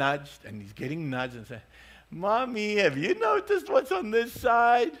getting nudged, and he's getting nudged and saying, Mommy, have you noticed what's on this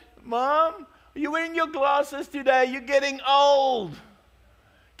side? Mom, are you wearing your glasses today? You're getting old.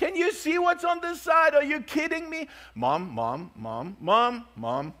 Can you see what's on this side? Are you kidding me? Mom, mom, mom, mom,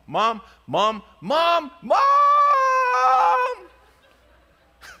 mom, mom, mom, mom, mom.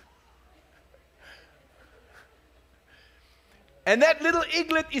 And that little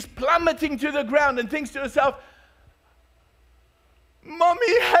eaglet is plummeting to the ground and thinks to herself,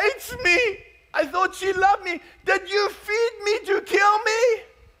 Mommy hates me. I thought she loved me. Did you feed me to kill me?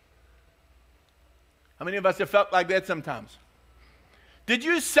 How many of us have felt like that sometimes? Did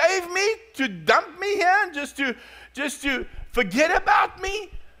you save me to dump me here and just to forget about me?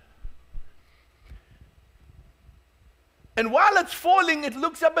 And while it's falling, it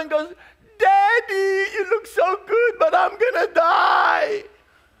looks up and goes, Daddy, you look so good, but I'm going to die.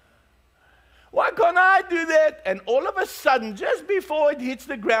 Why can't I do that? And all of a sudden, just before it hits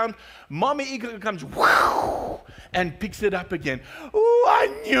the ground, Mommy Eagle comes and picks it up again. Oh,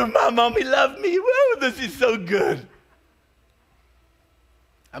 I knew my mommy loved me. Whoa, this is so good.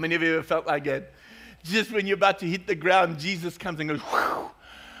 How many of you ever felt like that? Just when you're about to hit the ground, Jesus comes and goes, whew.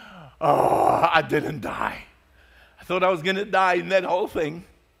 Oh, I didn't die. I thought I was going to die in that whole thing.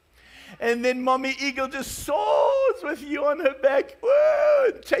 And then Mommy Eagle just soars with you on her back. Whoa,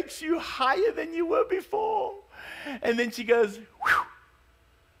 it takes you higher than you were before. And then she goes, whew,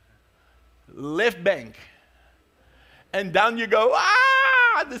 left bank. And down you go,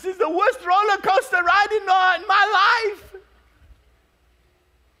 this is the worst roller coaster ride in my life.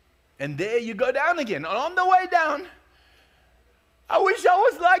 And there you go down again. And on the way down, I wish I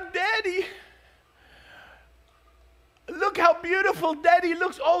was like Daddy. Look how beautiful Daddy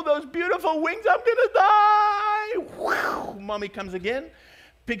looks. Oh, those beautiful wings. I'm going to die. Whew. Mommy comes again,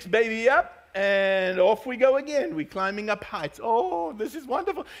 picks baby up, and off we go again. We're climbing up heights. Oh, this is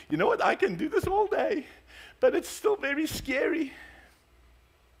wonderful. You know what? I can do this all day, but it's still very scary.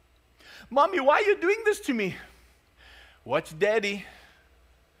 Mommy, why are you doing this to me? Watch Daddy.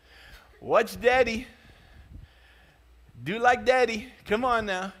 Watch Daddy. Do like Daddy. Come on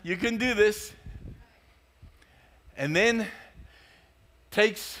now. You can do this. And then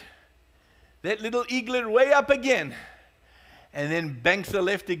takes that little eaglet way up again. And then banks her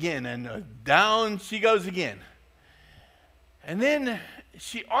left again. And down she goes again. And then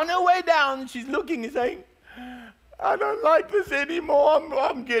she, on her way down, she's looking and saying, I don't like this anymore.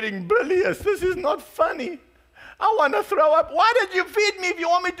 I'm getting bilious. This is not funny. I want to throw up. Why did you feed me if you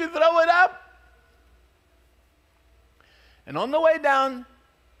want me to throw it up? And on the way down,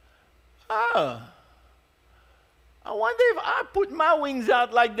 I wonder if I put my wings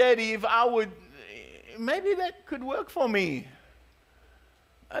out like Daddy, if I would, maybe that could work for me.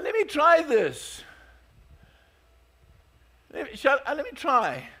 Let me try this. Let me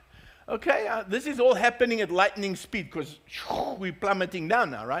try. Okay, this is all happening at lightning speed because we're plummeting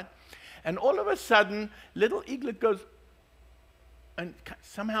down now, right? And all of a sudden, little eaglet goes, and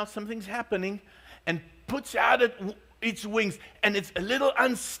somehow something's happening, and puts out its wings, and it's a little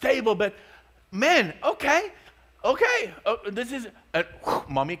unstable, but man, okay, this is,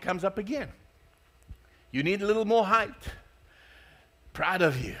 Mommy comes up again. You need a little more height. Proud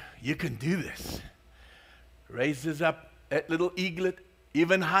of you. You can do this. Raises up that little eaglet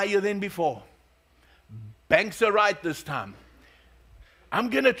even higher than before. Banks her right this time. I'm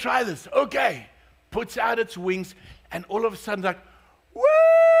going to try this. Okay. Puts out its wings, and all of a sudden, like, woo!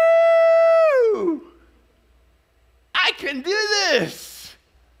 I can do this.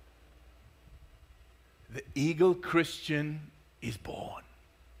 The eagle Christian is born.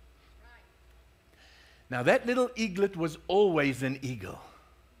 Now, that little eaglet was always an eagle,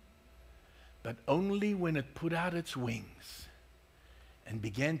 but only when it put out its wings and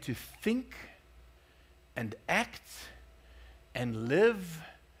began to think and act and live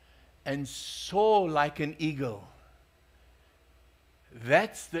and soar like an eagle.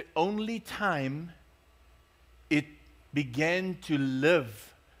 That's the only time it began to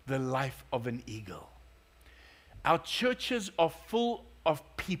live the life of an eagle. Our churches are full of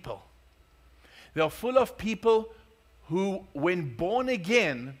people. They are full of people who, when born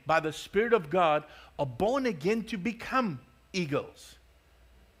again by the Spirit of God, are born again to become eagles.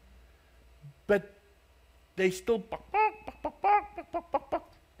 But they still,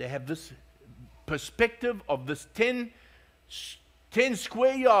 they have this perspective of this 10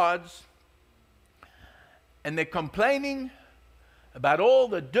 square yards, and they're complaining about all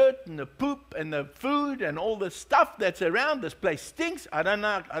the dirt and the poop and the food and all the stuff that's around. This place stinks. I don't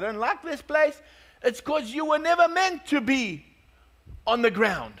like this place. It's because you were never meant to be on the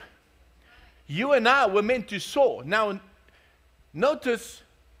ground. You and I were meant to soar. Now, notice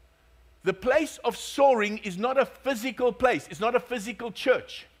the place of soaring is not a physical place. It's not a physical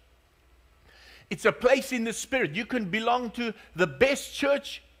church. It's a place in the spirit. You can belong to the best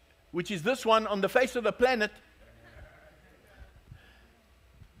church, which is this one on the face of the planet.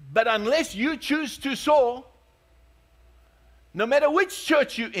 But unless you choose to soar, no matter which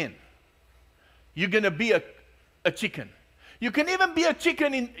church you're in, you're going to be a chicken. You can even be a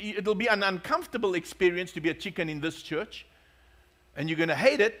chicken it'll be an uncomfortable experience to be a chicken in this church, and you're going to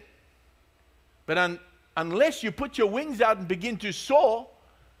hate it. But unless you put your wings out and begin to soar,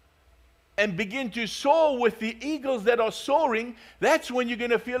 and begin to soar with the eagles that are soaring, that's when you're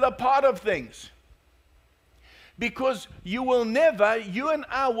going to feel a part of things. Because you and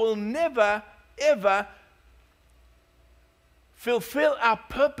I will never, ever fulfill our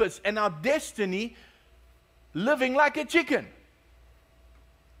purpose and our destiny living like a chicken.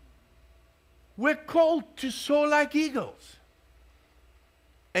 We're called to soar like eagles.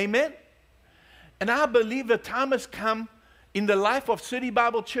 Amen? And I believe the time has come in the life of City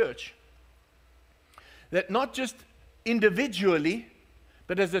Bible Church that not just individually,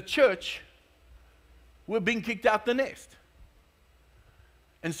 but as a church, we're being kicked out the nest.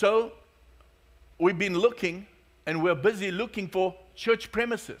 And so we've been looking, and we're busy looking for church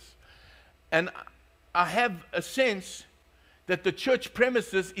premises. And I have a sense that the church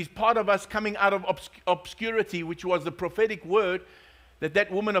premises is part of us coming out of obscurity, which was the prophetic word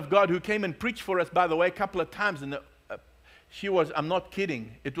that woman of God who came and preached for us, by the way, a couple of times. And she was, I'm not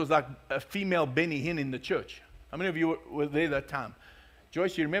kidding, it was like a female Benny Hinn in the church. How many of you were there that time?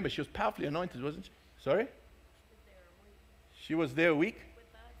 Joyce, you remember, she was powerfully anointed, wasn't she? Sorry? She was there a week?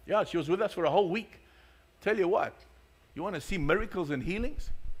 Yeah, she was with us for a whole week. Tell you what, you want to see miracles and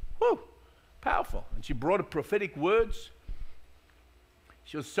healings? Woo, powerful. And she brought prophetic words.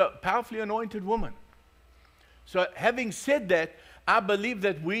 She was so powerfully anointed woman. So having said that, I believe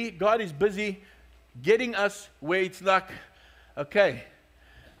that God is busy getting us where it's like, okay,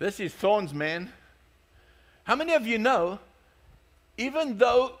 this is thorns, man. How many of you know, even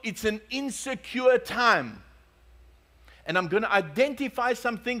though it's an insecure time, and I'm going to identify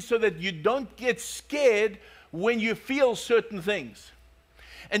some things so that you don't get scared when you feel certain things.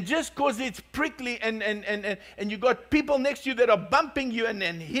 And just because it's prickly and you got people next to you that are bumping you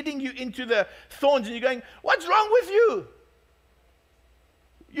and hitting you into the thorns, and you're going, what's wrong with you?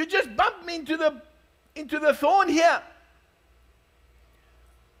 You just bumped me into the thorn here.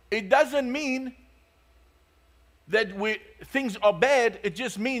 It doesn't mean that things are bad. It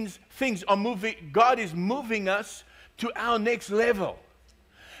just means things are moving. God is moving us to our next level.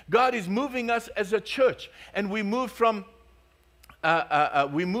 God is moving us as a church, and we move from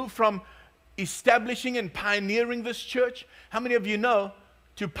establishing and pioneering this church. How many of you know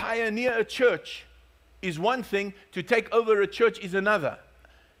to pioneer a church is one thing, to take over a church is another?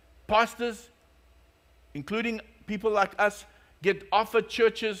 Pastors, including people like us, get offered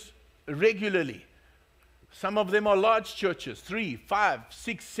churches regularly. Some of them are large churches, 300, 500,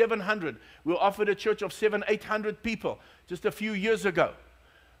 600, 700. We were offered a church of 700, 800 people just a few years ago.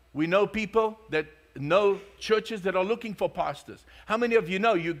 We know people that know churches that are looking for pastors. How many of you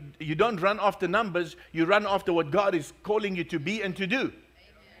know you don't run after numbers, you run after what God is calling you to be and to do?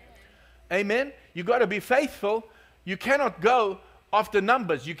 Amen? You got to be faithful. You cannot go after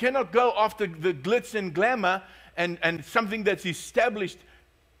numbers. You cannot go after the glitz and glamour and something that's established.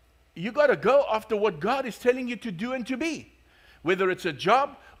 You got to go after what God is telling you to do and to be. Whether it's a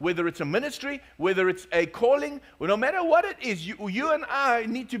job, whether it's a ministry, whether it's a calling, well, no matter what it is, you and I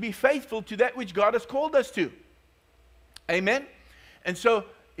need to be faithful to that which God has called us to. Amen? And so,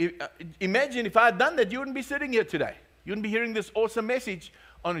 imagine if I had done that, you wouldn't be sitting here today. You wouldn't be hearing this awesome message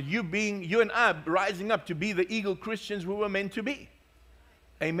on you and I rising up to be the eagle Christians we were meant to be.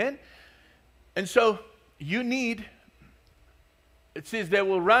 Amen? And so, you need, it says, they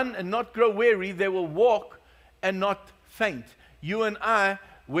will run and not grow weary, they will walk and not faint. You and I,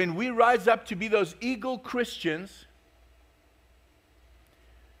 when we rise up to be those eagle Christians,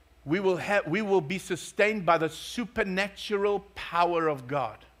 we will be sustained by the supernatural power of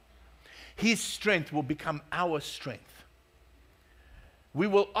God. His strength will become our strength. We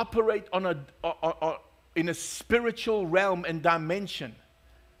will operate in a spiritual realm and dimension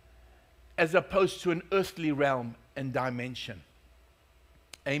as opposed to an earthly realm and dimension.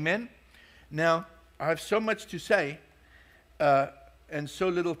 Amen? Now, I have so much to say and so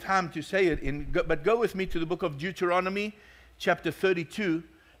little time to say it, but go with me to the book of Deuteronomy, chapter 32.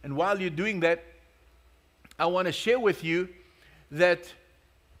 And while you're doing that, I want to share with you that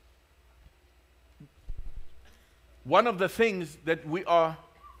one of the things that we are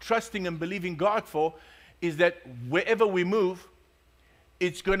trusting and believing God for is that wherever we move,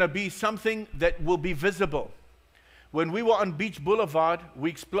 it's going to be something that will be visible. When we were on Beach Boulevard, we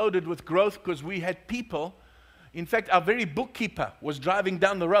exploded with growth because we had people. In fact, our very bookkeeper was driving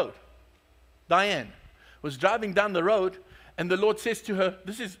down the road. Diane was driving down the road, and the Lord says to her,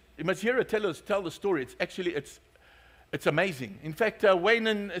 you must hear her tell the story. It's amazing. In fact, Wayne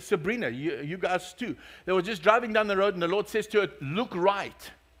and Sabrina, you guys too, they were just driving down the road, and the Lord says to her, look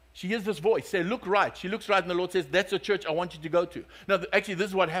right. She hears this voice say, look right. She looks right, and the Lord says, that's a church I want you to go to. No, actually, this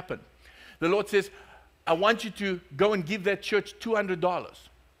is what happened. The Lord says, I want you to go and give that church $200.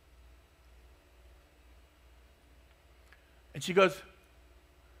 And she goes,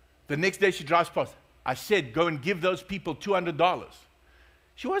 the next day she drives past. I said, go and give those people $200.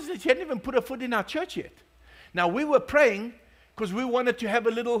 She hadn't even put her foot in our church yet. Now we were praying because we wanted to have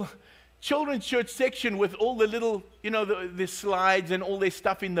a little children's church section with all the little, the slides and all their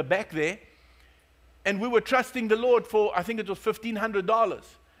stuff in the back there. And we were trusting the Lord for, I think it was $1,500.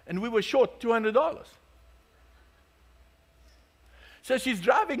 And we were short $200. So she's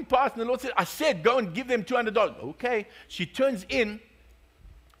driving past, and the Lord said, I said, go and give them $200. Okay. She turns in,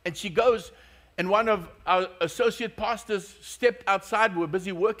 and she goes, and one of our associate pastors stepped outside. We were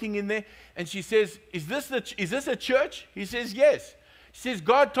busy working in there. And she says, is this a church? He says, yes. She says,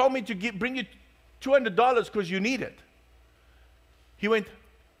 God told me to bring you $200 because you need it. He went,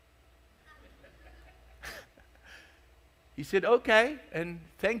 he said, okay, and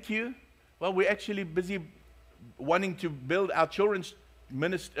thank you. Well, we're actually busy wanting to build our children's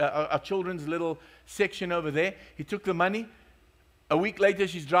little section over there. He took the money. A week later,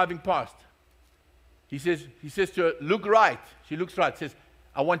 she's driving past. He says to her, look right. She looks right. Says,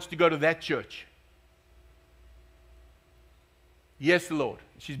 I want you to go to that church. Yes, Lord.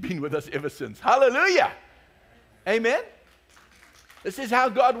 She's been with us ever since. Hallelujah. Amen. This is how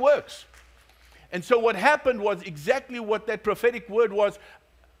God works. And so what happened was exactly what that prophetic word was.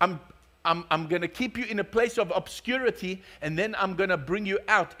 I'm going to keep you in a place of obscurity, and then I'm going to bring you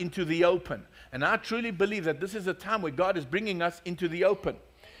out into the open. And I truly believe that this is a time where God is bringing us into the open.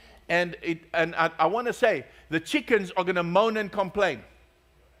 And I want to say, the chickens are going to moan and complain.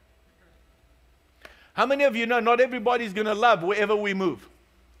 How many of you know not everybody's going to love wherever we move?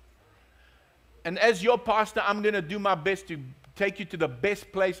 And as your pastor, I'm going to do my best to take you to the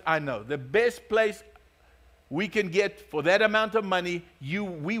best place I know. The best place we can get for that amount of money,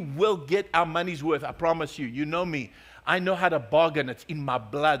 we will get our money's worth. I promise you. You know me. I know how to bargain. It's in my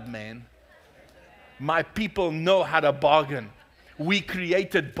blood, man. My people know how to bargain. We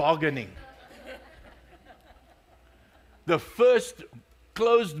created bargaining. The first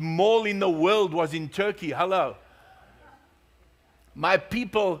closed mall in the world was in Turkey. Hello. My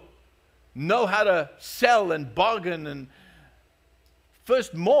people know how to sell and bargain. And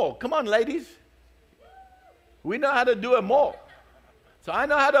first mall. Come on, ladies. We know how to do a mall. So I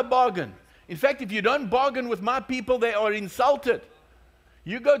know how to bargain. In fact, if you don't bargain with my people, they are insulted.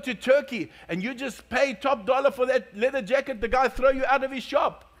 You go to Turkey and you just pay top dollar for that leather jacket, the guy throw you out of his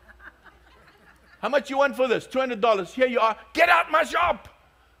shop. How much you want for this? $200. Here you are. Get out my shop.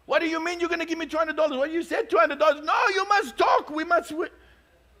 What do you mean you're going to give me $200? Well, you said $200. No, you must talk.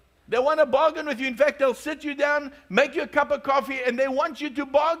 They want to bargain with you. In fact, they'll sit you down, make you a cup of coffee, and they want you to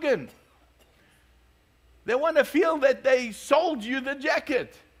bargain. They want to feel that they sold you the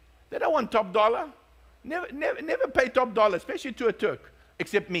jacket. They don't want top dollar. Never pay top dollar, especially to a Turk.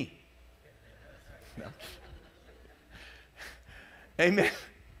 Except me. No. Amen.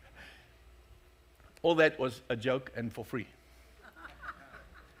 All that was a joke and for free.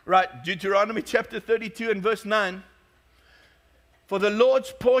 Right, Deuteronomy chapter 32 and verse 9. For the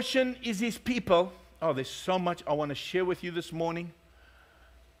Lord's portion is his people. Oh, there's so much I want to share with you this morning.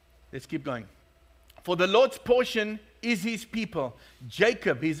 Let's keep going. For the Lord's portion is his people,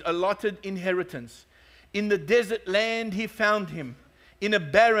 Jacob, his allotted inheritance. In the desert land he found him. In a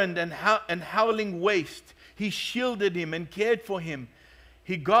barren and howling waste, he shielded him and cared for him.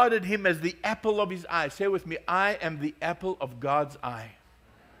 He guarded him as the apple of his eye. Say with me, I am the apple of God's eye.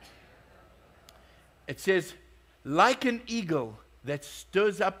 It says, like an eagle that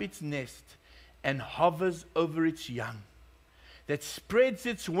stirs up its nest and hovers over its young, that spreads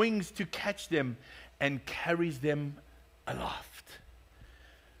its wings to catch them and carries them aloft.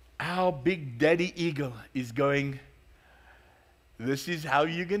 Our big daddy eagle is going, this is how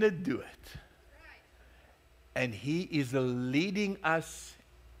you're going to do it. And he is leading us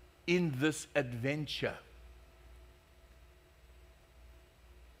in this adventure.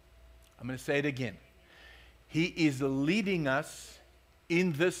 I'm going to say it again. He is leading us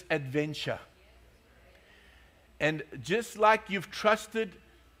in this adventure. And just like you've trusted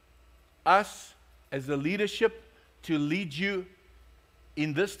us as the leadership to lead you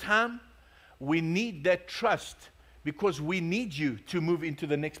in this time, we need that trust because we need you to move into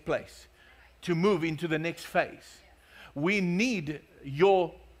the next place, to move into the next phase. We need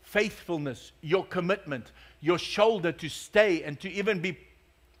your faithfulness, your commitment, your shoulder to stay and to even be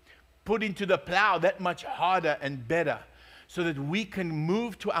put into the plow that much harder and better so that we can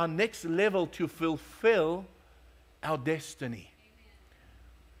move to our next level to fulfill our destiny.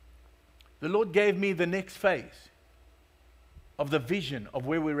 The Lord gave me the next phase of the vision of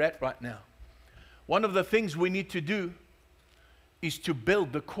where we're at right now. One of the things we need to do is to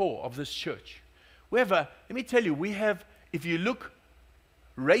build the core of this church. Let me tell you, we have, if you look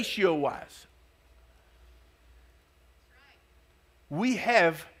ratio-wise, we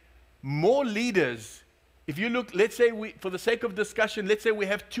have more leaders if you look, let's say for the sake of discussion, let's say we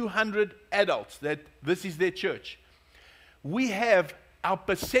have 200 adults that this is their church. We have our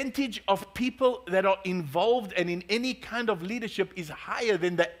percentage of people that are involved and in any kind of leadership is higher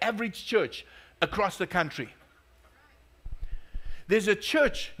than the average church across the country. There's a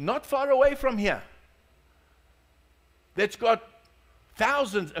church not far away from here that's got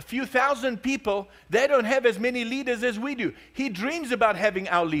thousands, a few thousand people. They don't have as many leaders as we do. He dreams about having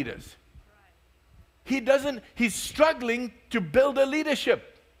our leaders. He's struggling to build a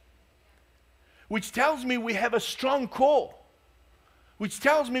leadership, which tells me we have a strong core, which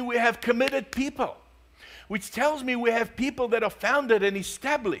tells me we have committed people, which tells me we have people that are founded and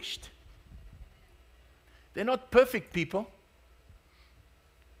established. They're not perfect people.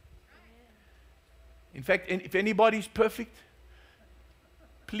 In fact, if anybody's perfect,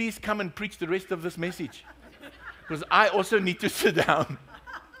 please come and preach the rest of this message, because I also need to sit down.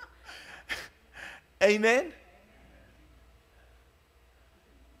 Amen?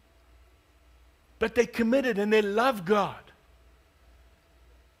 But they're committed and they love God.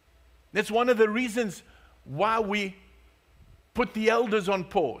 That's one of the reasons why we put the elders on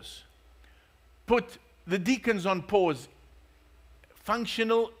pause, put the deacons on pause,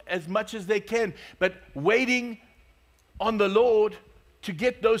 functional as much as they can, but waiting on the Lord to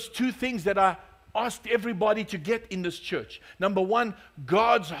get those two things that I asked everybody to get in this church. Number one,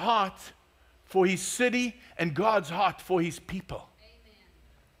 God's heart for His city and God's heart for His people. Amen.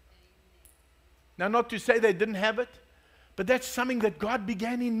 Now, not to say they didn't have it, but that's something that God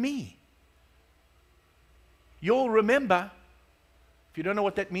began in me. You'll remember, if you don't know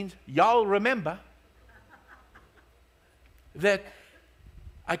what that means, y'all remember that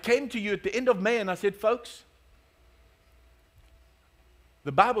I came to you at the end of May and I said, folks,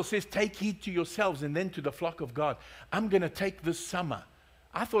 the Bible says, take heed to yourselves and then to the flock of God. I'm going to take this summer.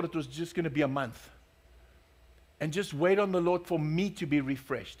 I thought it was just going to be a month. And just wait on the Lord for me to be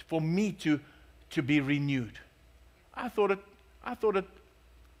refreshed, for me to be renewed. I thought it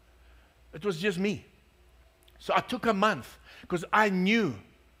was just me. So I took a month because I knew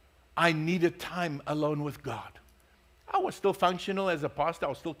I needed time alone with God. I was still functional as a pastor. I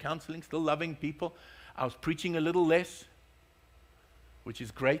was still counseling, still loving people. I was preaching a little less, which is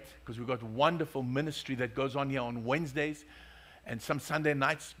great because we've got wonderful ministry that goes on here on Wednesdays. And some Sunday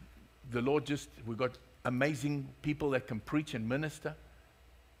nights, we've got amazing people that can preach and minister,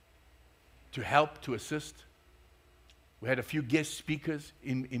 to help, to assist. We had a few guest speakers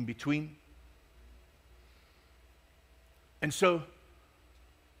in between. And so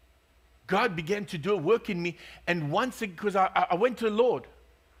God began to do a work in me. And once, because I went to the Lord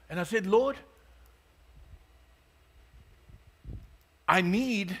and I said, Lord, I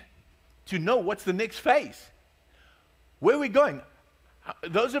need to know what's the next phase. Where are we going?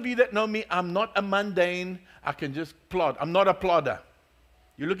 Those of you that know me, I'm not a mundane, I can just plod. I'm not a plodder.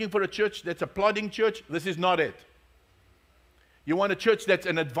 You're looking for a church that's a plodding church? This is not it. You want a church that's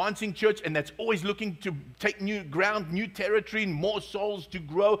an advancing church and that's always looking to take new ground, new territory, more souls to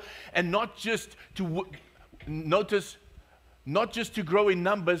grow, and not just to grow in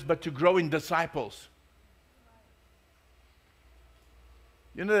numbers, but to grow in disciples.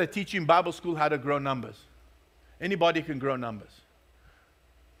 You know, they teach you in Bible school how to grow numbers. Anybody can grow numbers.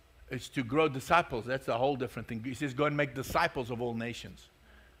 It's to grow disciples. That's a whole different thing. He says, go and make disciples of all nations.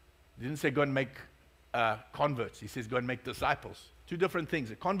 He didn't say go and make converts. He says go and make disciples. Two different things.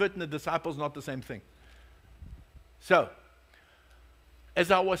 A convert and a disciple is not the same thing. So,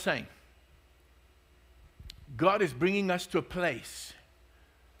 as I was saying, God is bringing us to a place,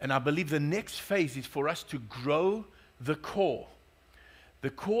 and I believe the next phase is for us to grow the core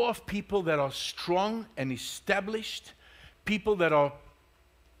of people that are strong and established, people that are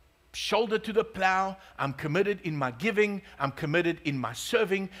shoulder to the plow. I'm committed in my giving. I'm committed in my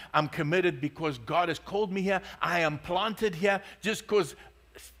serving. I'm committed because God has called me here. I am planted here. Just because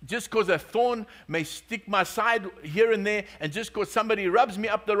a thorn may stick my side here and there, and just because somebody rubs me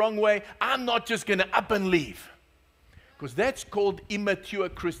up the wrong way, I'm not just going to up and leave. Because that's called immature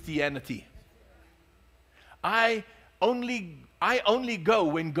Christianity. I only go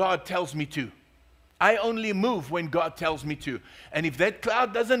when God tells me to. I only move when God tells me to. And if that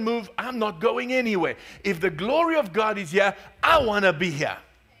cloud doesn't move, I'm not going anywhere. If the glory of God is here, I want to be here.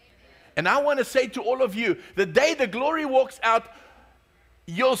 And I want to say to all of you, the day the glory walks out,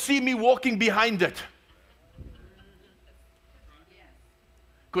 you'll see me walking behind it.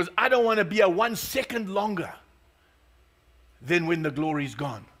 Because I don't want to be a 1 second longer than when the glory is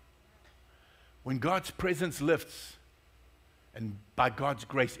gone. When God's presence lifts, and by God's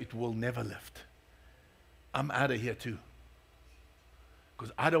grace, it will never lift, I'm out of here too.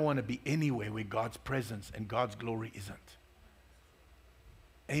 Because I don't want to be anywhere where God's presence and God's glory isn't.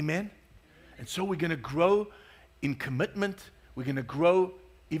 Amen? And so we're going to grow in commitment. We're going to grow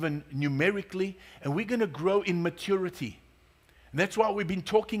even numerically. And we're going to grow in maturity. And that's why we've been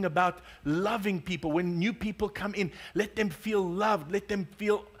talking about loving people. When new people come in, let them feel loved. Let them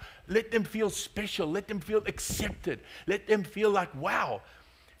feel special. Let them feel accepted. Let them feel like, wow,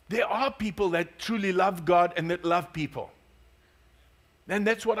 there are people that truly love God and that love people. And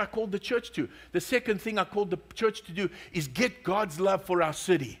that's what I called the church to. The second thing I called the church to do is get God's love for our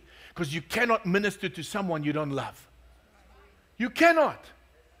city. Because you cannot minister to someone you don't love. You cannot.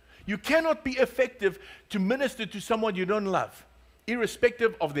 You cannot be effective to minister to someone you don't love,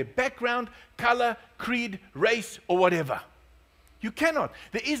 irrespective of their background, color, creed, race, or whatever. You cannot.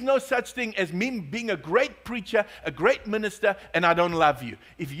 There is no such thing as me being a great preacher, a great minister, and I don't love you.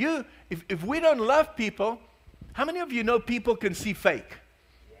 If we don't love people, how many of you know people can see fake?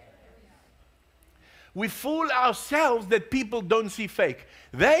 We fool ourselves that people don't see fake.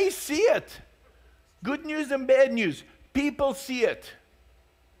 They see it. Good news and bad news. People see it.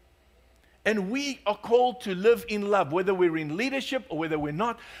 And we are called to live in love, whether we're in leadership or whether we're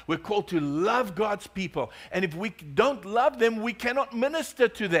not. We're called to love God's people. And if we don't love them, we cannot minister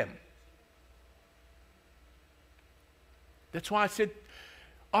to them. That's why I said,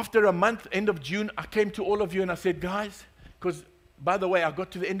 after a month, end of June, I came to all of you and I said, guys, because by the way, I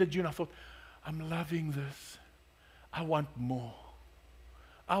got to the end of June, I thought, I'm loving this. I want more.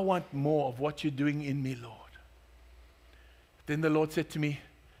 I want more of what you're doing in me, Lord. Then the Lord said to me,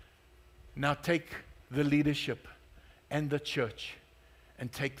 now take the leadership and the church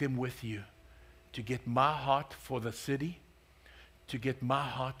and take them with you to get my heart for the city, to get my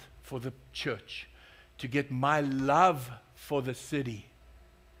heart for the church, to get my love for the city,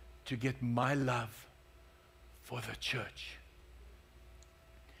 to get my love for the church.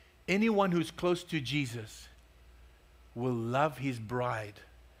 Anyone who's close to Jesus will love his bride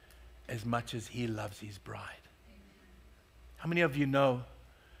as much as he loves his bride. How many of you know?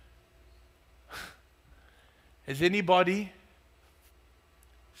 Has anybody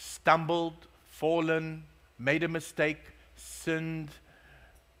stumbled, fallen, made a mistake, sinned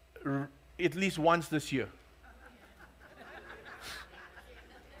at least once this year?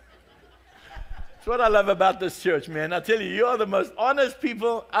 That's what I love about this church, man. I tell you, you are the most honest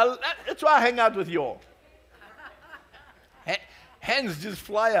people. That's why I hang out with you all. Hands just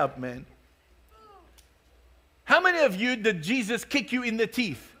fly up, man. How many of you did Jesus kick you in the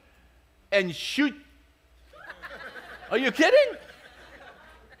teeth and shoot? Are you kidding?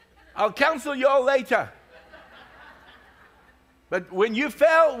 I'll counsel you all later. But when you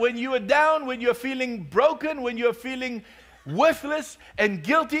fell, when you were down, when you're feeling broken, when you're feeling worthless and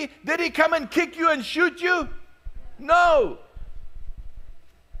guilty, did he come and kick you and shoot you? No.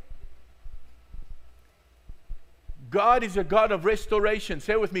 God is a God of restoration.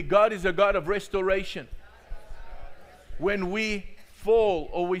 Say with me, God is a God of restoration. When we fall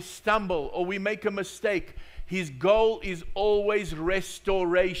or we stumble or we make a mistake, his goal is always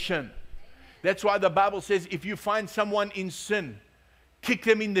restoration. That's why the Bible says if you find someone in sin, kick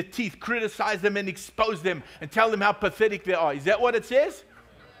them in the teeth, criticize them and expose them and tell them how pathetic they are. Is that what it says?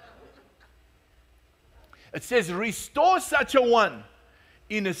 It says, restore such a one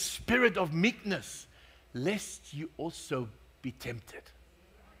in a spirit of meekness, lest you also be tempted.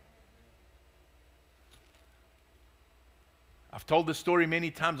 I've told the story many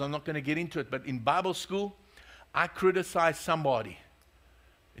times. I'm not going to get into it. But in Bible school, I criticized somebody.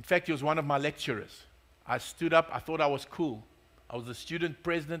 In fact, he was one of my lecturers. I stood up. I thought I was cool. I was the student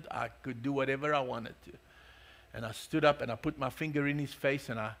president. I could do whatever I wanted to. And I stood up and I put my finger in his face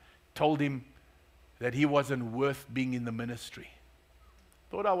and I told him that he wasn't worth being in the ministry.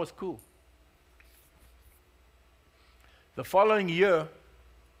 Thought I was cool. The following year,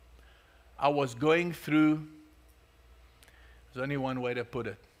 I was going through, there's only one way to put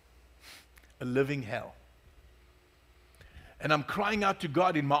it, a living hell. And I'm crying out to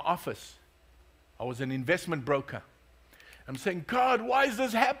God in my office. I was an investment broker. I'm saying, God, why is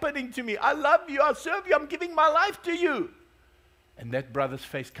this happening to me? I love you, I serve you, I'm giving my life to you. And that brother's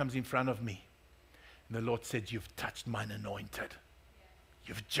face comes in front of me. And the Lord said, you've touched mine anointed.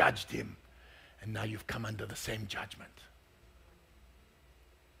 You've judged him. And now you've come under the same judgment.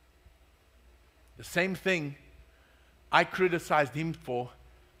 The same thing I criticized him for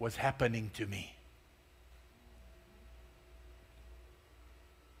was happening to me.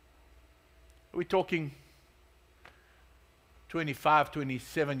 We're talking 25,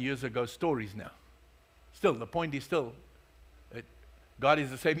 27 years ago stories now. Still, the point is still, God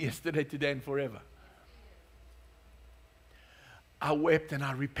is the same yesterday, today, and forever. I wept and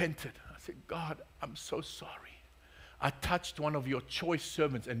I repented. I said, God, I'm so sorry. I touched one of your choice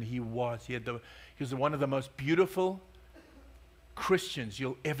servants, and he was one of the most beautiful Christians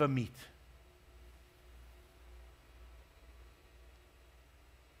you'll ever meet.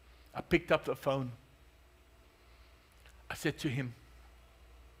 I picked up the phone. I said to him,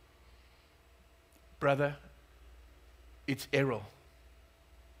 brother, it's Errol.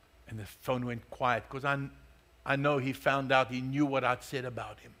 And the phone went quiet because I know he found out, he knew what I'd said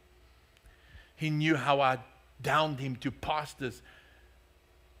about him. He knew how I downed him to pastors,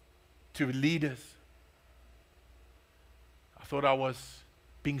 to leaders. I thought I was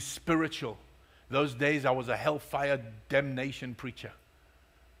being spiritual. Those days I was a hellfire damnation preacher.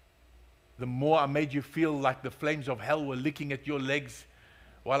 The more I made you feel like the flames of hell were licking at your legs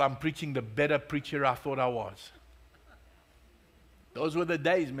while I'm preaching, the better preacher I thought I was. Those were the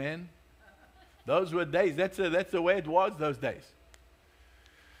days, man. Those were days. That's the way it was those days.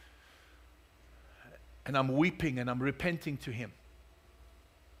 And I'm weeping and I'm repenting to him.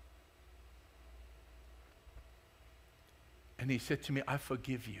 And he said to me, I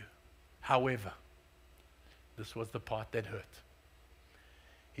forgive you. However, this was the part that hurt.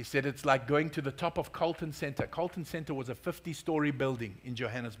 He said, it's like going to the top of Carlton Center. Carlton Center was a 50-story building in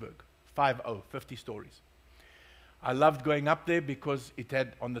Johannesburg. 50 stories. I loved going up there because it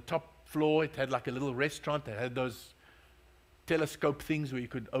had, on the top floor, it had like a little restaurant that had those telescope things where you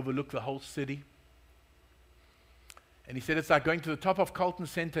could overlook the whole city. And he said, it's like going to the top of Carlton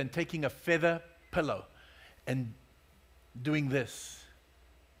Center and taking a feather pillow and doing this.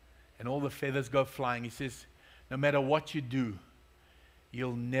 And all the feathers go flying. He says, no matter what you do,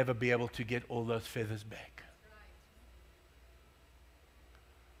 you'll never be able to get all those feathers back.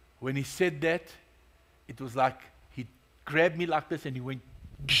 When he said that, it was like he grabbed me like this and he went,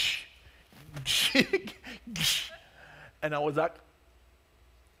 and I was like,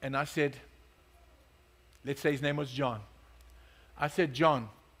 and I said, let's say his name was John. I said, John,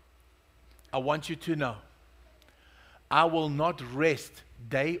 I want you to know, I will not rest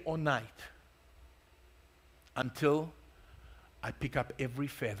day or night until I pick up every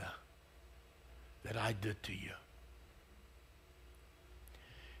feather that I did to you.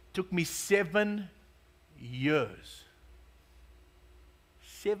 It took me 7 years.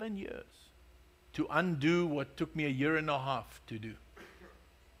 7 years to undo what took me a year and a half to do.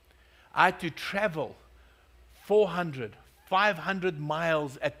 I had to travel 400, 500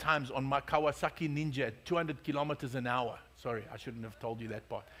 miles at times on my Kawasaki Ninja at 200 kilometers an hour. Sorry, I shouldn't have told you that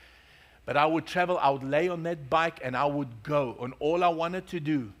part. But I would travel, I would lay on that bike and I would go. And all I wanted to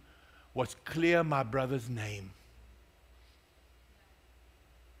do was clear my brother's name.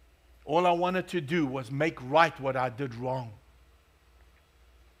 All I wanted to do was make right what I did wrong.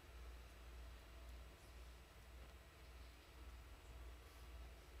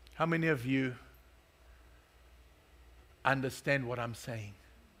 How many of you understand what I'm saying?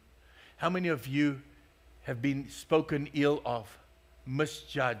 How many of you have been spoken ill of,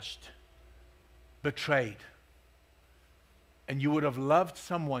 misjudged, betrayed, and you would have loved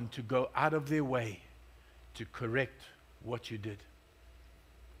someone to go out of their way to correct what you did?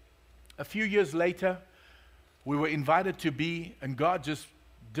 A few years later, we were invited to be, and God just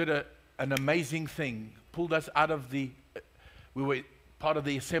did an amazing thing, pulled us out of we were part of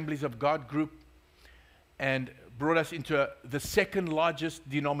the Assemblies of God group, and brought us into the second largest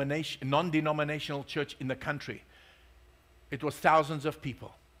non-denominational church in the country. It was thousands of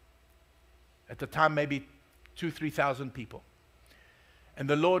people. At the time, maybe 2,000-3,000 people. And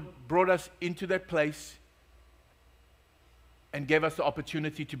the Lord brought us into that place and gave us the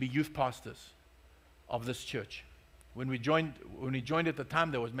opportunity to be youth pastors of this church. When we joined at the time,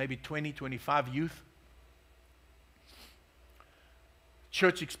 there was maybe 20, 25 youth.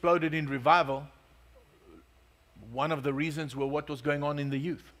 Church exploded in revival. One of the reasons were what was going on in the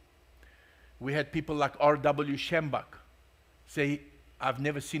youth. We had people like R.W. Schambach say, I've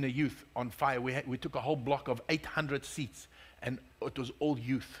never seen a youth on fire. We took a whole block of 800 seats, and it was all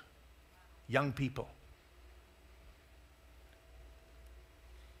youth, young people.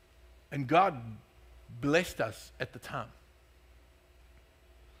 And God blessed us at the time.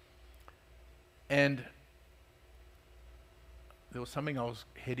 And there was something I was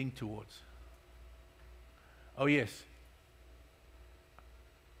heading towards. Oh yes.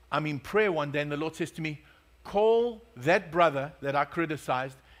 I'm in prayer one day and the Lord says to me, call that brother that I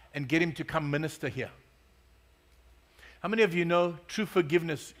criticized and get him to come minister here. How many of you know true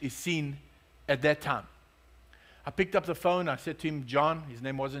forgiveness is seen at that time? I picked up the phone. I said to him, John, his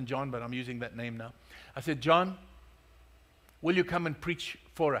name wasn't John, but I'm using that name now. I said, John, will you come and preach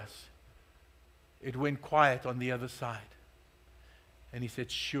for us? It went quiet on the other side. And he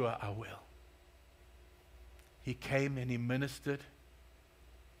said, sure, I will. He came and he ministered.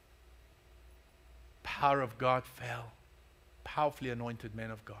 Power of God fell. Powerfully anointed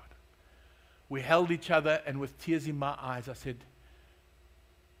man of God. We held each other, and with tears in my eyes, I said,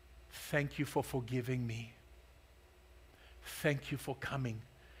 thank you for forgiving me. Thank you for coming.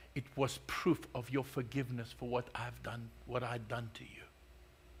 It was proof of your forgiveness for what I've done, what I'd done to you.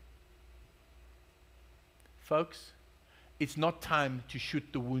 Folks, it's not time to shoot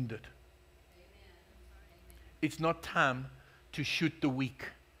the wounded. It's not time to shoot the weak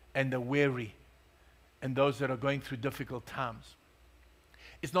and the weary and those that are going through difficult times.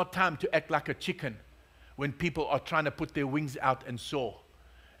 It's not time to act like a chicken when people are trying to put their wings out and soar.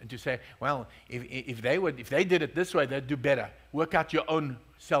 And to say, well, if they did it this way, they'd do better. Work out your own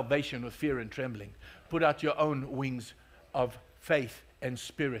salvation with fear and trembling. Put out your own wings of faith and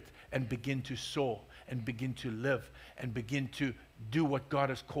spirit and begin to soar and begin to live and begin to do what God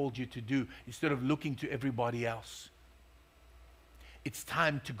has called you to do instead of looking to everybody else. It's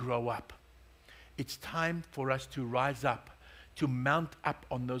time to grow up. It's time for us to rise up, to mount up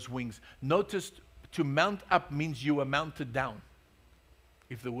on those wings. Notice, to mount up means you were mounted down.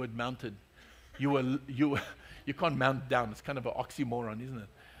 If the word mounted, you can't mount down. It's kind of an oxymoron, isn't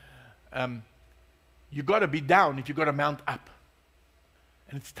it? You got to be down if you got to mount up.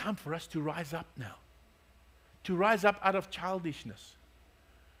 And it's time for us to rise up now. To rise up out of childishness.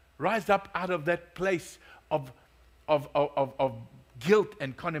 Rise up out of that place of guilt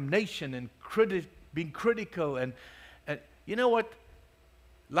and condemnation and being critical. And you know what?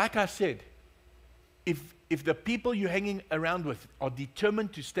 Like I said, if the people you're hanging around with are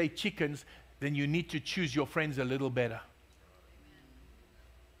determined to stay chickens, then you need to choose your friends a little better.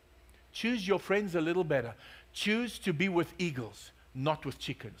 Choose your friends a little better. Choose to be with eagles, not with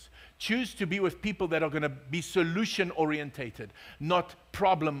chickens. Choose to be with people that are going to be solution orientated, not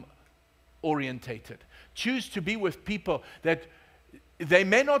problem orientated. Choose to be with people that they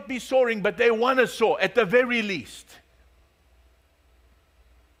may not be soaring, but they want to soar at the very least.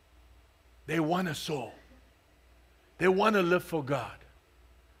 They want to soar. They want to live for God.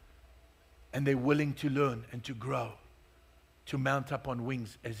 And they're willing to learn and to grow, to mount up on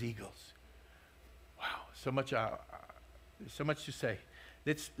wings as eagles. Wow, so much to say.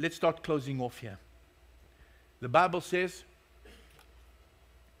 Let's start closing off here. The Bible says,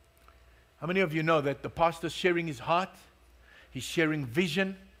 how many of you know that the pastor's sharing his heart? He's sharing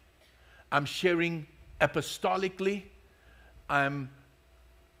vision. I'm sharing apostolically. I'm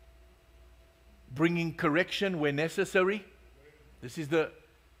bringing correction where necessary. This is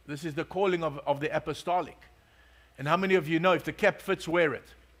the calling of the apostolic. And how many of you know if the cap fits, wear it?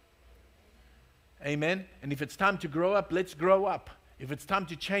 Amen. And if it's time to grow up, let's grow up. If it's time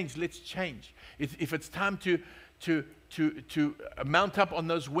to change, let's change. If it's time to mount up on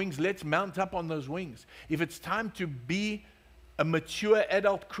those wings, let's mount up on those wings. If it's time to be a mature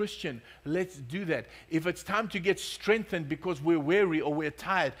adult Christian, let's do that. If it's time to get strengthened because we're weary or we're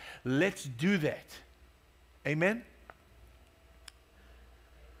tired, let's do that. Amen?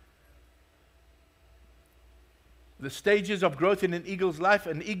 The stages of growth in an eagle's life: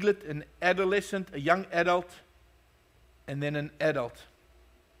 an eaglet, an adolescent, a young adult, and then an adult.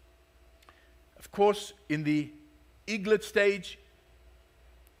 Of course, in the eaglet stage,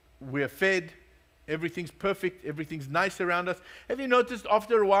 we're fed. Everything's perfect. Everything's nice around us. Have you noticed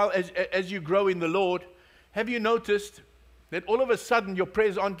after a while, as you grow in the Lord, have you noticed that all of a sudden your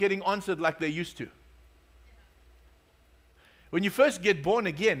prayers aren't getting answered like they used to? When you first get born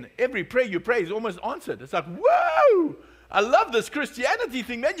again, every prayer you pray is almost answered. It's like, whoa, I love this Christianity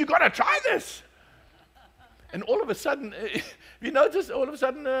thing, man. You got to try this. And all of a sudden, you notice all of a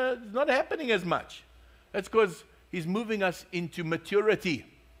sudden it's not happening as much. That's because He's moving us into maturity.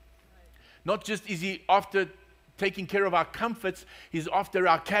 Not just is He after taking care of our comforts, He's after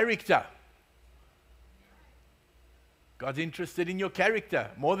our character. God's interested in your character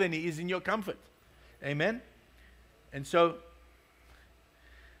more than He is in your comfort. Amen? And so,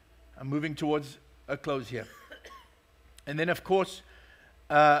 I'm moving towards a close here. And then, of course,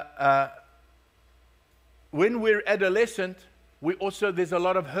 when we're adolescent, there's a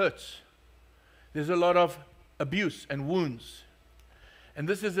lot of hurts. There's a lot of abuse and wounds. And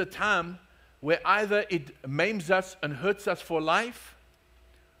this is a time where either it maims us and hurts us for life,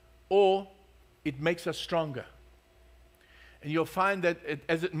 or it makes us stronger. And you'll find that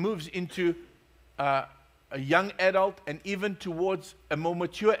as it moves into a young adult and even towards a more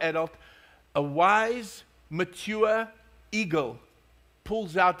mature adult, a wise, mature eagle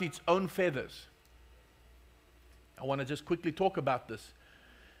pulls out its own feathers. I want to just quickly talk about this.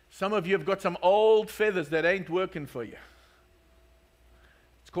 Some of you have got some old feathers that ain't working for you.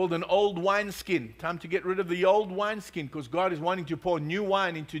 called an old wineskin. Time to get rid of the old wineskin, because God is wanting to pour new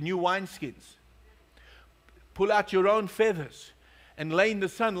wine into new wineskins. Pull out your own feathers and lay in the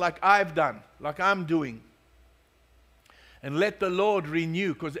sun like I've done, like I'm doing. And let the Lord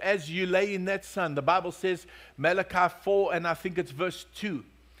renew, because as you lay in that sun, the Bible says, Malachi 4, and I think it's verse 2,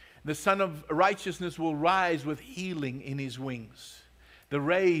 the Son of Righteousness will rise with healing in his wings. The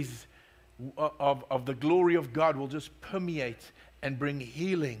rays of the glory of God will just permeate and bring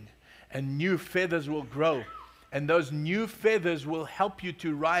healing, and new feathers will grow. And those new feathers will help you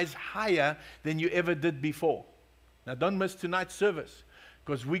to rise higher than you ever did before. Now, don't miss tonight's service,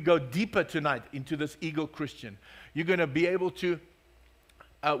 because we go deeper tonight into this Eagle Christian. You're going to be able to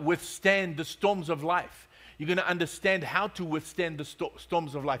withstand the storms of life. You're going to understand how to withstand the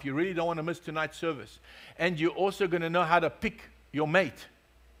storms of life. You really don't want to miss tonight's service. And you're also going to know how to pick your mate,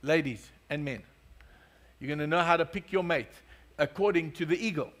 ladies and men. You're going to know how to pick your mate according to the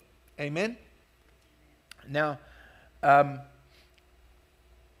eagle. Amen? Now,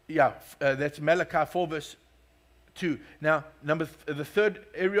 that's Malachi 4 verse 2. Now, the third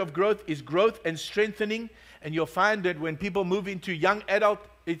area of growth is growth and strengthening. And you'll find that when people move into young adult,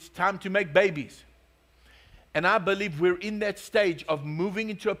 it's time to make babies. And I believe we're in that stage of moving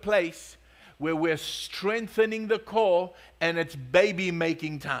into a place where we're strengthening the core, and it's baby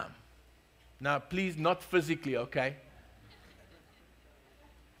making time. Now, please, not physically, okay?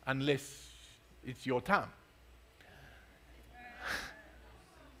 Unless it's your time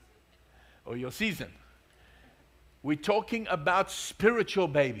or your season. We're talking about spiritual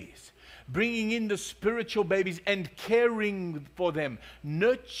babies, bringing in the spiritual babies and caring for them,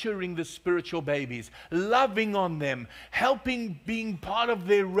 nurturing the spiritual babies, loving on them, helping, being part of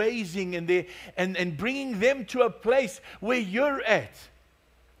their raising and bringing them to a place where you're at,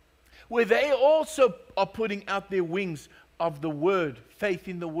 where they also are putting out their wings of the Word, faith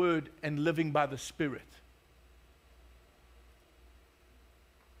in the Word, and living by the Spirit.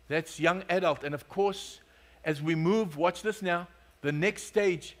 That's young adult. And of course, as we move, watch this now, the next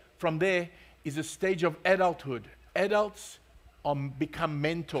stage from there is a stage of adulthood. Adults become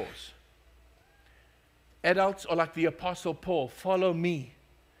mentors. Adults are like the Apostle Paul, follow me,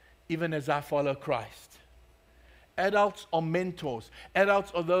 even as I follow Christ. Adults are mentors.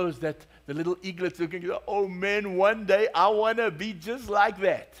 Adults are those that the little eaglets are going to go, oh man, one day I want to be just like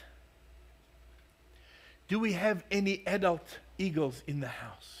that. Do we have any adult eagles in the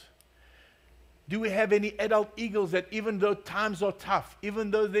house? Do we have any adult eagles that even though times are tough, even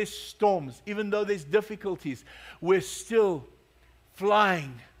though there's storms, even though there's difficulties, we're still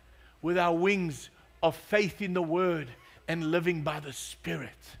flying with our wings of faith in the Word and living by the Spirit?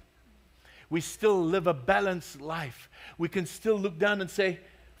 We still live a balanced life. We can still look down and say,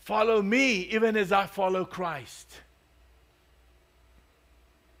 follow me even as I follow Christ.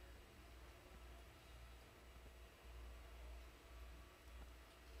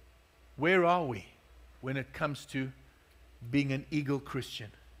 Where are we when it comes to being an eagle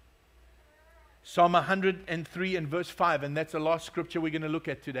Christian? Psalm 103 and verse 5, and that's the last scripture we're going to look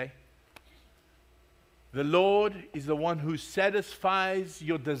at today. The Lord is the one who satisfies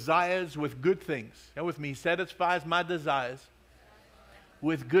your desires with good things. Say with me, He satisfies my desires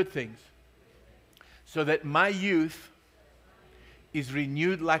with good things, so that my youth is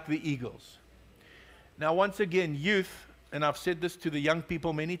renewed like the eagles. Now, once again, youth, and I've said this to the young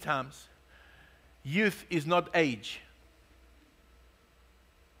people many times, youth is not age.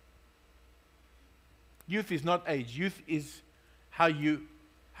 Youth is not age. Youth is how you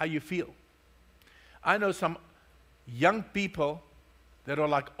feel. I know some young people that are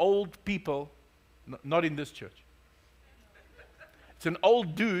like old people, not in this church. It's an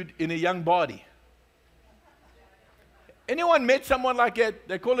old dude in a young body. Anyone met someone like that?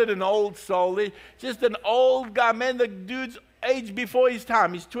 They call it an old soul. Just an old guy. Man, the dude's age before his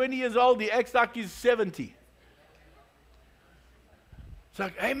time. He's 20 years old. He acts like he's 70. It's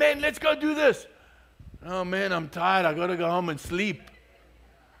like, hey man, let's go do this. Oh man, I'm tired. I got to go home and sleep.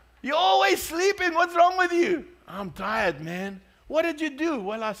 You're always sleeping. What's wrong with you? I'm tired, man. What did you do?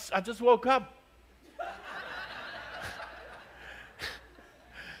 Well, I just woke up.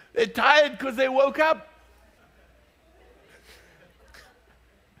 They're tired because they woke up.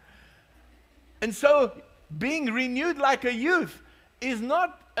 And so, being renewed like a youth is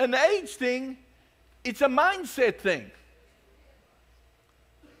not an age thing, it's a mindset thing.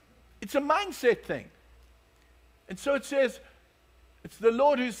 It's a mindset thing. And so it says, it's the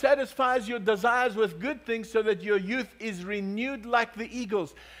Lord who satisfies your desires with good things so that your youth is renewed like the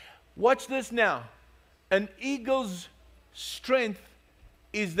eagles. Watch this now. An eagle's strength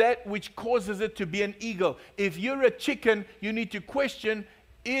is that which causes it to be an eagle. If you're a chicken, you need to question,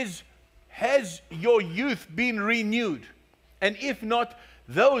 has your youth been renewed? And if not,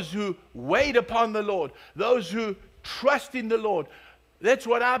 those who wait upon the Lord, those who trust in the Lord, that's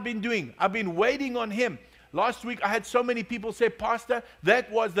what I've been doing. I've been waiting on Him. Last week I had so many people say, Pastor,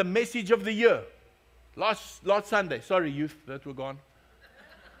 that was the message of the year. Last Sunday. Sorry, youth that were gone.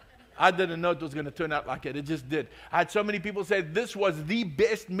 I didn't know it was going to turn out like it. It just did. I had so many people say, this was the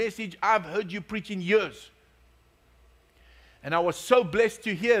best message I've heard you preach in years. And I was so blessed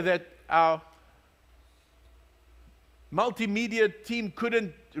to hear that our multimedia team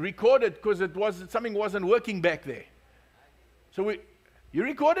couldn't record it because something wasn't working back there. So you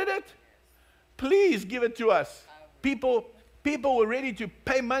recorded it? Please give it to us. People were ready to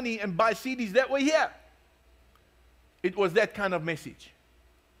pay money and buy CDs that were here. It was that kind of message.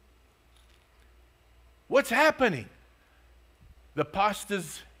 What's happening? The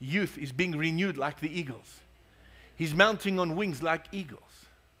pastor's youth is being renewed like the eagles. He's mounting on wings like eagles.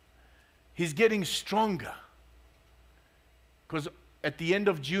 He's getting stronger. Because at the end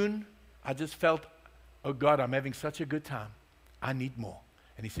of June, I just felt, oh God, I'm having such a good time. I need more.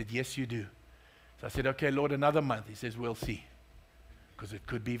 And He said, yes, you do. So I said, okay, Lord, another month. He says, we'll see. Because it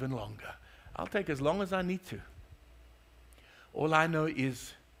could be even longer. I'll take as long as I need to. All I know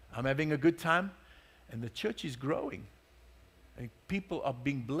is I'm having a good time. And the church is growing. And people are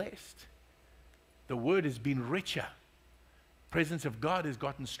being blessed. The word has been richer. Presence of God has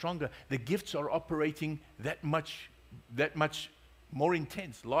gotten stronger. The gifts are operating that much more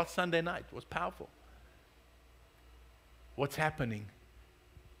intense. Last Sunday night was powerful. What's happening?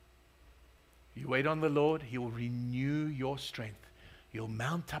 You wait on the Lord, He will renew your strength. You'll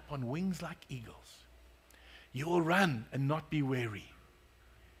mount up on wings like eagles. You will run and not be weary.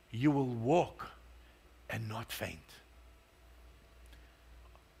 You will walk and not faint.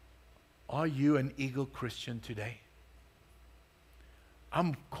 Are you an eagle Christian today?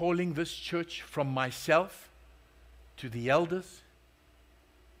 I'm calling this church from myself to the elders,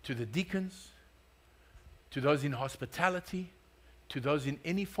 to the deacons, to those in hospitality, to those in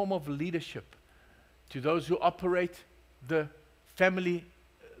any form of leadership, to those who operate the family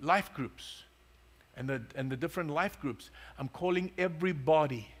life groups and the different life groups. I'm calling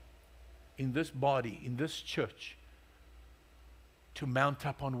everybody in this body, in this church, to mount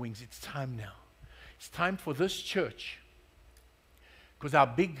up on wings. It's time now. It's time for this church, because our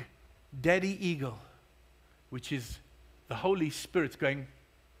big daddy eagle, which is the Holy Spirit, going.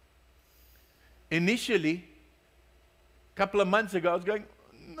 Initially, a couple of months ago, I was going,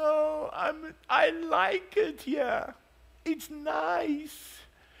 no, I like it here. It's nice.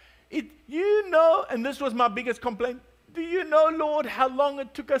 And this was my biggest complaint. Do you know, Lord, how long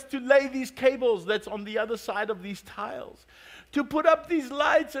it took us to lay these cables that's on the other side of these tiles? To put up these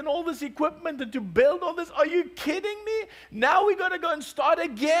lights and all this equipment and to build all this? Are you kidding me? Now we got to go and start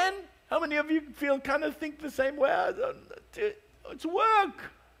again? How many of you think the same way? It's work.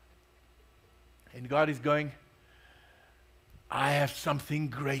 And God is going, I have something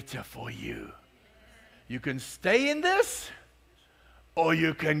greater for you. You can stay in this, or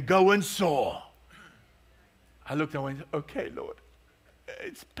you can go and soar. I looked and went, okay, Lord,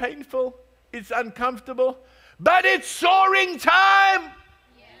 it's painful, it's uncomfortable, but it's soaring time.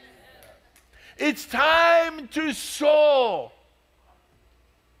 Yes. It's time to soar.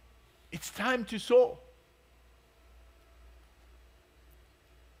 It's time to soar.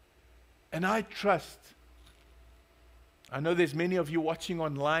 And I trust. I know there's many of you watching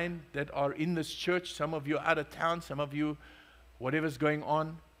online that are in this church. Some of you are out of town. Some of you, whatever's going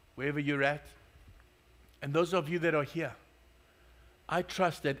on, wherever you're at. And those of you that are here, I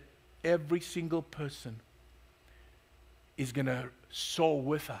trust that every single person is going to soar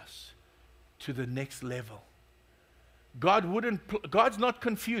with us to the next level. God's not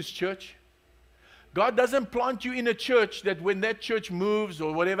confused, church. God doesn't plant you in a church that when that church moves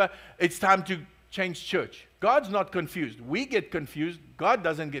or whatever, it's time to change church. God's not confused. We get confused. God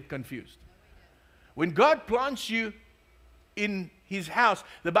doesn't get confused. When God plants you in His house,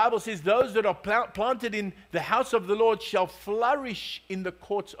 the Bible says those that are planted in the house of the Lord shall flourish in the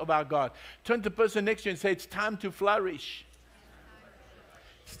courts of our God. Turn to the person next to you and say, it's time to flourish.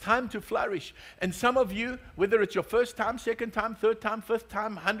 It's time to flourish. And some of you, whether it's your first time, second time, third time, fifth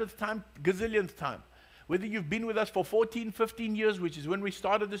time, 100th time, gazillionth time, whether you've been with us for 14, 15 years, which is when we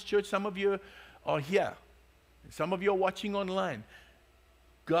started this church, some of you are here. Some of you are watching online.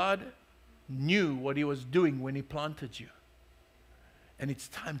 God knew what He was doing when He planted you. And it's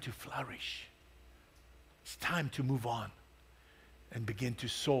time to flourish. It's time to move on and begin to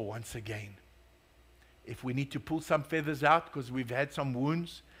soar once again. If we need to pull some feathers out because we've had some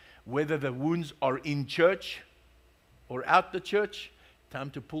wounds, whether the wounds are in church or out the church, Time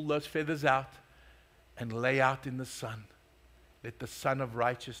to pull those feathers out and lay out in the sun. Let the Son of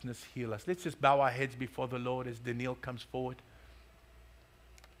Righteousness heal us. Let's just bow our heads before the Lord as Daniel comes forward.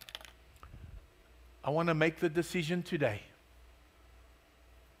 I want to make the decision today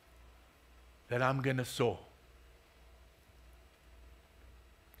that I'm going to soar.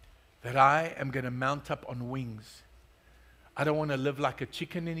 That I am going to mount up on wings. I don't want to live like a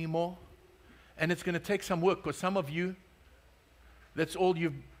chicken anymore. And it's going to take some work, because some of you, that's all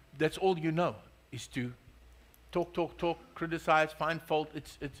you know, is to talk, criticize, find fault.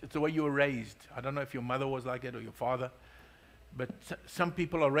 It's the way you were raised. I don't know if your mother was like that or your father. But some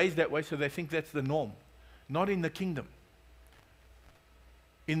people are raised that way, so they think that's the norm. Not in the kingdom.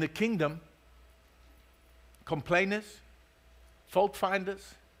 In the kingdom, complainers, fault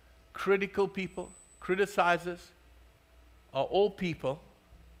finders, critical people, criticizers, are all people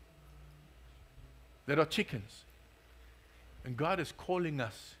that are chickens. And God is calling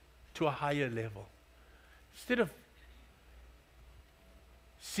us to a higher level. Instead of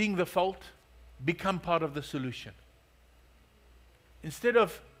seeing the fault, become part of the solution. Instead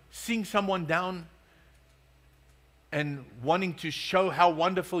of seeing someone down and wanting to show how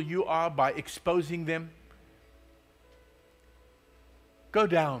wonderful you are by exposing them, go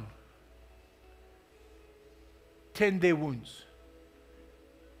down. Tend their wounds.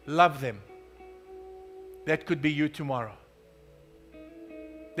 Love them. That could be you tomorrow.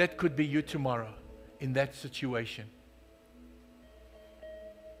 That could be you tomorrow in that situation.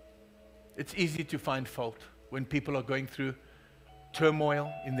 It's easy to find fault when people are going through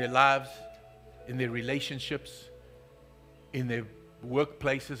turmoil in their lives, in their relationships, in their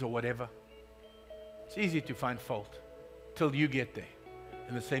workplaces or whatever. It's easy to find fault till you get there.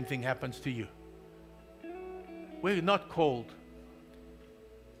 And the same thing happens to you. We're not called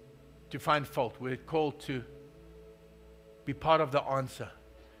to find fault. We're called to be part of the answer.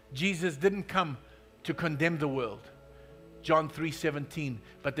 Jesus didn't come to condemn the world. John 3:17,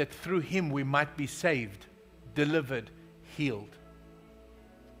 but that through him we might be saved, delivered, healed.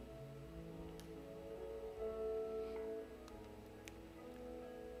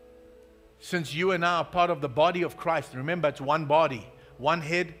 Since you and I are part of the body of Christ, remember it's one body, one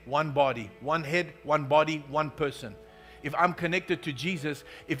head, one body, one head, one body, one person. If I'm connected to Jesus,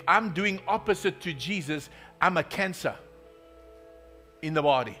 if I'm doing opposite to Jesus, I'm a cancer in the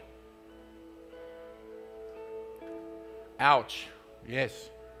body. Ouch. Yes.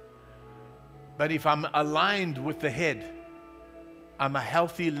 But if I'm aligned with the head, I'm a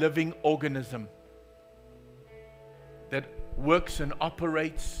healthy living organism that works and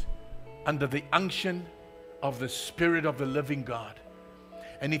operates under the unction of the Spirit of the living God.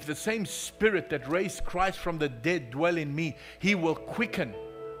 And if the same Spirit that raised Christ from the dead dwell in me, He will quicken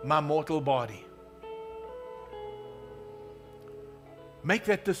my mortal body. Make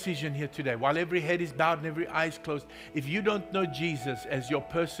that decision here today. While every head is bowed and every eye is closed, if you don't know Jesus as your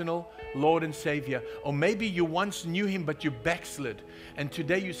personal Lord and Savior, or maybe you once knew Him but you backslid, and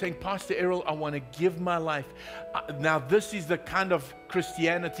today you're saying, Pastor Errol, I want to give my life. Now this is the kind of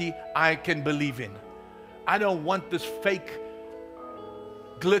Christianity I can believe in. I don't want this fake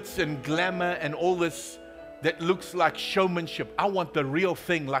glitz and glamour and all this that looks like showmanship. I want the real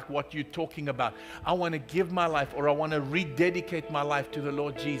thing, like what you're talking about. I want to give my life, or I want to rededicate my life to the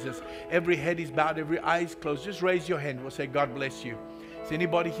Lord Jesus. Every head is bowed, every eye is closed. Just raise your hand. We'll say, God bless you. Is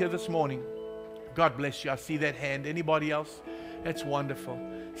anybody here this morning? God bless you. I see that hand. Anybody else? That's wonderful.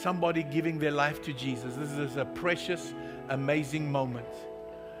 Somebody giving their life to Jesus. This is a precious, amazing moment.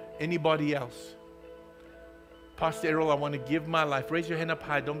 Anybody else? Pastor Errol, I want to give my life. Raise your hand up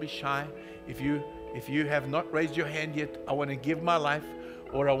high. Don't be shy. If you have not raised your hand yet, I want to give my life,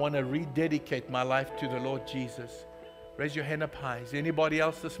 or I want to rededicate my life to the Lord Jesus. Raise your hand up high. Is there anybody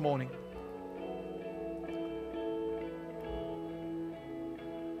else this morning?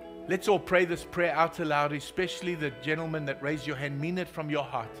 Let's all pray this prayer out aloud, especially the gentleman that raised your hand. Mean it from your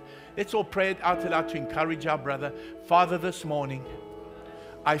heart. Let's all pray it out aloud to encourage our brother. Father, this morning,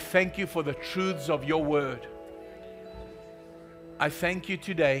 I thank you for the truths of your word. I thank you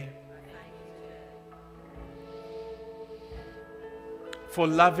today for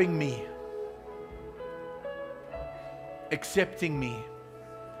loving me, accepting me,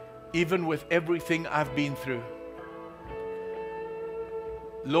 even with everything I've been through.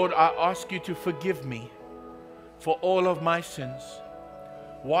 Lord, I ask you to forgive me for all of my sins.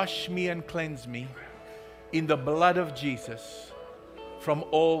 Wash me and cleanse me in the blood of Jesus from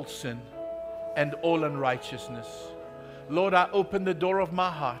all sin and all unrighteousness. Lord, I open the door of my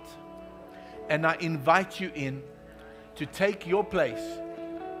heart and I invite you in to take your place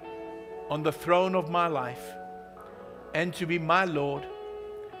on the throne of my life and to be my Lord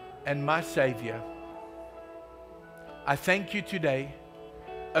and my Savior. I thank you today,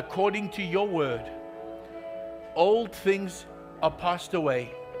 according to your word, old things are passed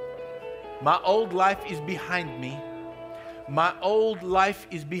away. My old life is behind me. My old life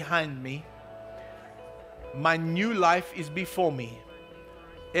is behind me. My new life is before me.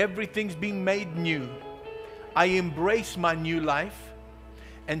 Everything's being made new. I embrace my new life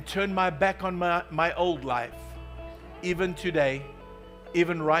and turn my back on my old life, even today,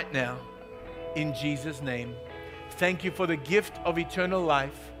 even right now, in Jesus' name. Thank you for the gift of eternal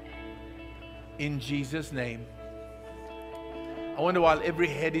life, in Jesus' name. I wonder, while every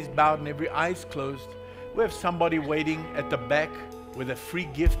head is bowed and every eye is closed, we have somebody waiting at the back with a free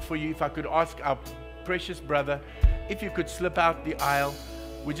gift for you. If I could ask our precious brother, if you could slip out the aisle.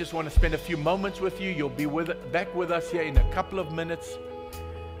 We just want to spend a few moments with you. You'll be back with us here in a couple of minutes.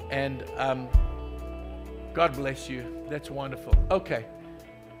 And God bless you. That's wonderful. Okay.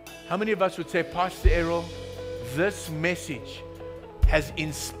 How many of us would say, Pastor Errol, this message has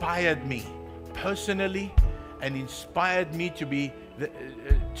inspired me personally and inspired me to be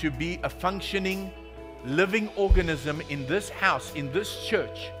a functioning, living organism in this house, in this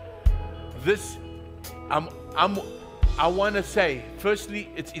church. I want to say, firstly,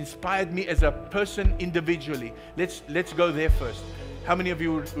 it's inspired me as a person individually. Let's go there first. How many of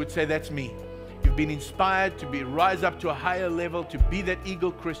you would say that's me? You've been inspired to rise up to a higher level, to be that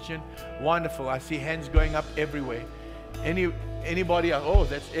eagle Christian. Wonderful. I see hands going up everywhere. Anybody else? Oh,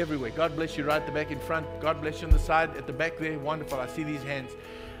 that's everywhere. God bless you right at the back in front. God bless you on the side, at the back there. Wonderful. I see these hands.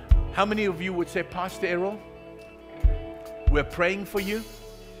 How many of you would say, Pastor Errol, we're praying for you.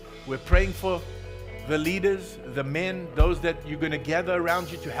 We're praying for the leaders, the men, those that you're going to gather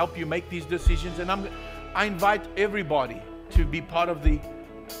around you to help you make these decisions. And I invite everybody to be part of the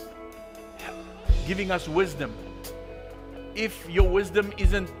giving us wisdom. If your wisdom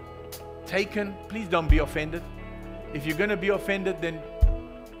isn't taken, please don't be offended. If you're going to be offended, then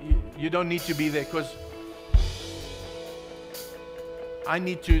you don't need to be there, because I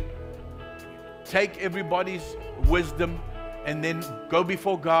need to take everybody's wisdom and then go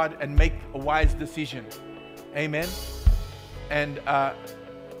before God and make a wise decision. Amen. And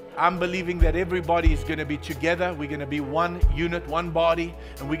I'm believing that everybody is going to be together. We're going to be one unit, one body,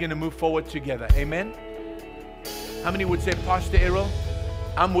 and we're going to move forward together. Amen. How many would say, Pastor Errol,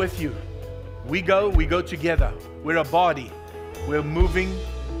 I'm with you. We go together. We're a body. We're moving.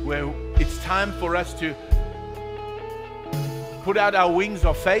 It's time for us to put out our wings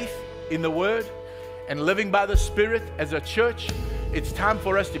of faith in the Word and living by the Spirit as a church. It's time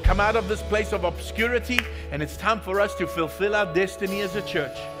for us to come out of this place of obscurity, and it's time for us to fulfill our destiny as a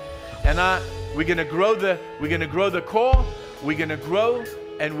church. And we're going to grow the core. We're going to grow,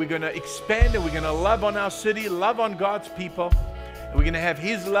 and we're going to expand, and we're going to love on our city, love on God's people. And we're going to have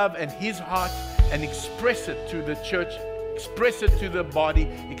His love and His heart and express it to the church, express it to the body,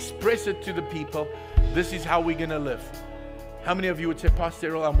 express it to the people. This is how we're going to live. How many of you would say, Pastor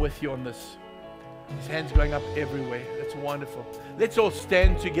Errol, I'm with you on this? His hands going up everywhere. That's wonderful. Let's all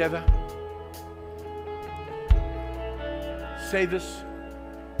stand together. Say this.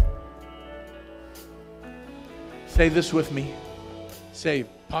 Say this with me. Say,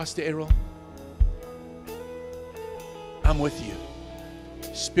 Pastor Errol, I'm with you.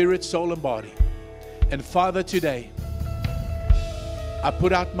 Spirit, soul, and body. And Father, today, I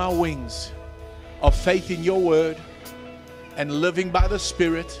put out my wings of faith in your word and living by the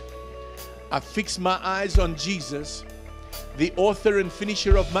Spirit. I fix my eyes on Jesus, the author and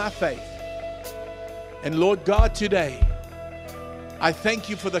finisher of my faith. And Lord God, today, I thank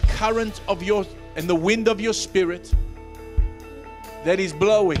you for the current of your and the wind of your Spirit that is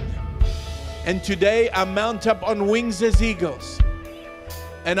blowing. And today I mount up on wings as eagles.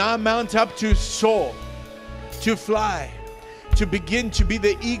 And I mount up to soar, to fly, to begin to be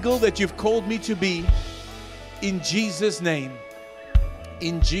the eagle that you've called me to be. In Jesus' name.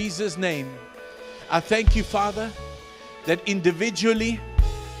 In Jesus' name. I thank you, Father, that individually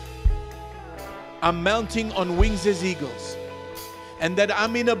I'm mounting on wings as eagles, and that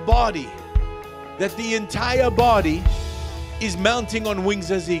I'm in a body, that the entire body is mounting on wings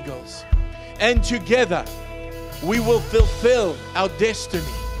as eagles. And together we will fulfill our destiny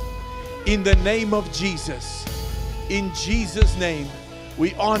in the name of Jesus. In Jesus' name,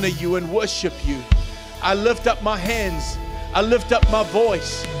 we honor you and worship you. I lift up my hands, I lift up my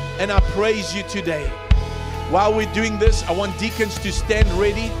voice, and I praise you today. While we're doing this, I want deacons to stand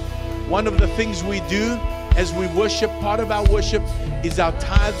ready. One of the things we do as we worship, part of our worship is our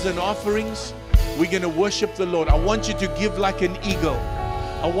tithes and offerings. We're going to worship the Lord. I want you to give like an eagle.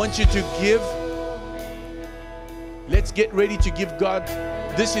 I want you to give. Let's get ready to give God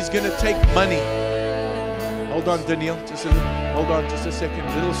This is going to take money. Hold on, Daniel. Hold on just a second.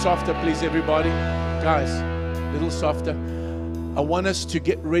 A little softer, please, everybody. Guys, a little softer. I want us to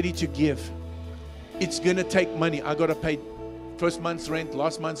get ready to give. It's going to take money. I got to pay first month's rent,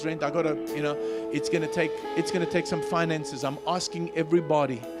 last month's rent. I got to, it's going to take some finances. I'm asking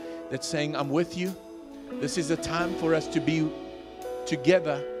everybody that's saying, I'm with you. This is a time for us to be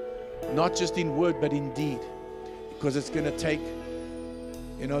together, not just in word, but in deed. Because it's going to take,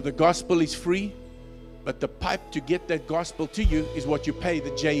 the gospel is free, but the pipe to get that gospel to you is what you pay the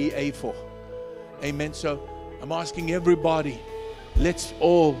JEA for. Amen. So I'm asking everybody, let's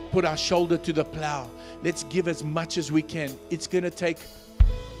all put our shoulder to the plow. Let's give as much as we can. It's going to take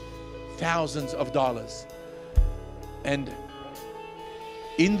thousands of dollars. And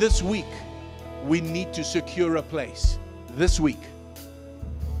in this week, we need to secure a place. This week.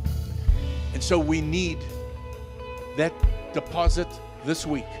 And so we need that deposit this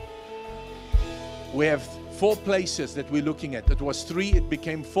week. We have 4 places that we're looking at. It was 3, it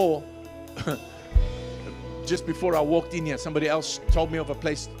became 4. Just before I walked in here, somebody else told me of a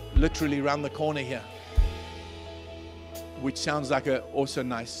place literally around the corner here, which sounds like also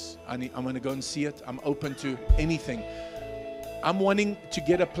nice. I'm going to go and see it. I'm open to anything. I'm wanting to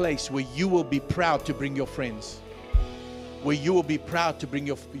get a place where you will be proud to bring your friends, where you will be proud to bring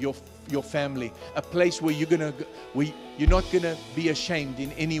your family, a place where you're not going to be ashamed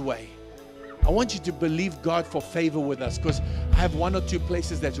in any way. I want you to believe God for favor with us, because I have 1 or 2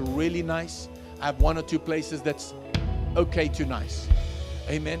 places that's really nice. I have 1 or 2 places that's okay to nice.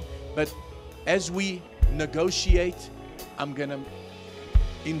 Amen. But as we negotiate, I'm going to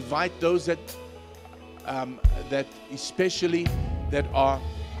invite those that especially that are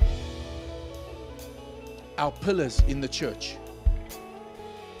our pillars in the church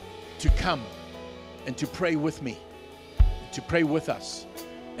to come and to pray with me, to pray with us,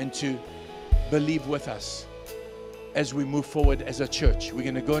 and to believe with us as we move forward as a church. We're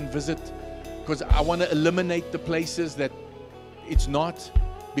going to go and visit, because I want to eliminate the places that it's not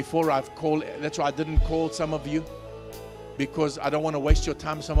before I've called. That's why I didn't call some of you, because I don't want to waste your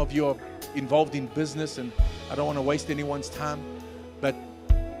time. Some of you are involved in business and I don't want to waste anyone's time. But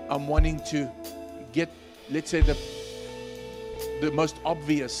I'm wanting to get, let's say, the most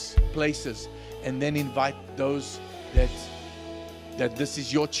obvious places, and then invite those that this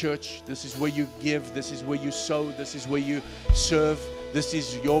is your church, this is where you give, this is where you sow, this is where you serve, this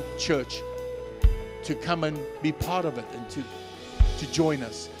is your church, to come and be part of it and to join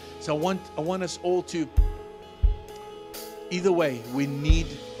us. So I want us all to, either way, we need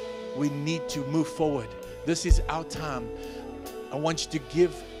to move forward. This is our time. I want you to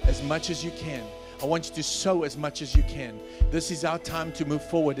give as much as you can. I want you to sow as much as you can. This is our time to move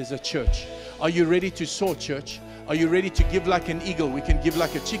forward as a church. Are you ready to soar, church? Are you ready to give like an eagle? We can give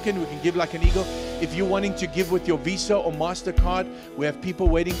like a chicken. We can give like an eagle. If you're wanting to give with your Visa or MasterCard, we have people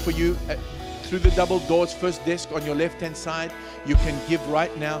waiting for you through the double doors, first desk on your left-hand side. You can give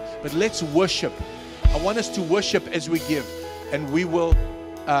right now. But let's worship. I want us to worship as we give. And we will,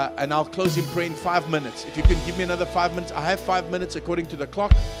 and I'll close in prayer in 5 minutes. If you can give me another 5 minutes. I have 5 minutes according to the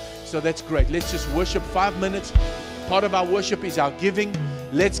clock. So that's great. Let's just worship 5 minutes. Part of our worship is our giving.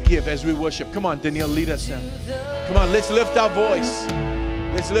 Let's give as we worship. Come on, Daniel, lead us now. Come on, let's lift our voice.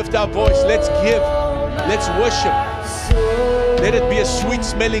 Let's lift our voice. Let's give. Let's worship. Let it be a sweet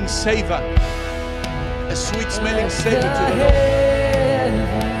smelling savor. A sweet smelling savor to the Lord.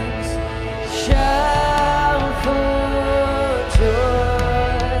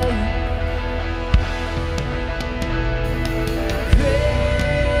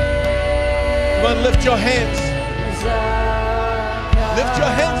 Come on, lift your hands. Lift your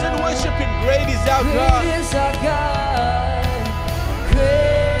hands and worship Him. Great is our God. Great is our God.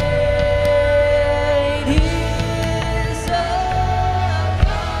 Great is our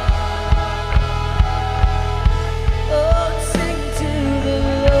God. Oh, sing to the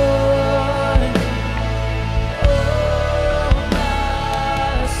Lord, oh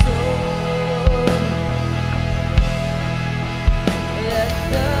my soul. Let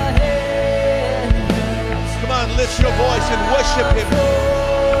the heavens, come on, lift your voice and worship Him.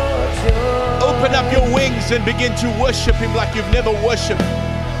 Open up your wings and begin to worship Him like you've never worshiped.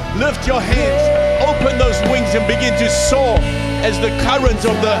 Lift your hands, open those wings and begin to soar as the current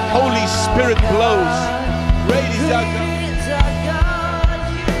of the Holy Spirit blows. Great is our God.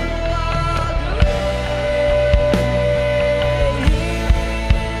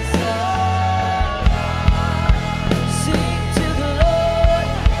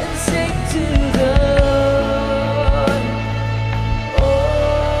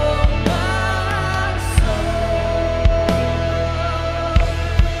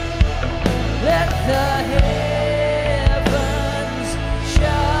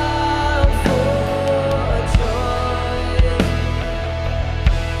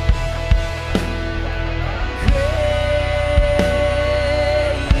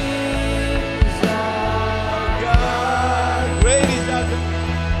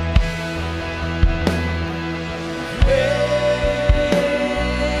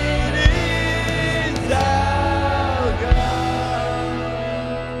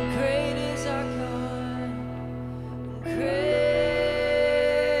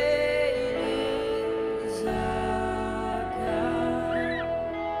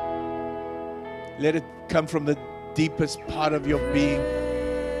 Let it come from the deepest part of your being.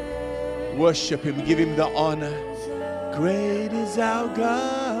 Worship Him. Give Him the honor. Great is our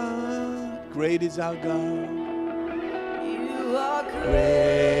God. Great is our God. You are Great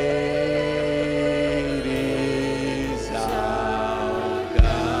is our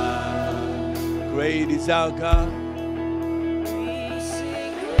God. Great is our God. We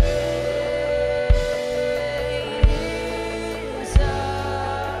sing great is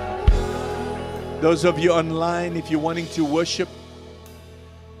our God. Those of you online, if you're wanting to worship,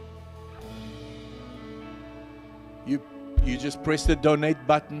 you just press the donate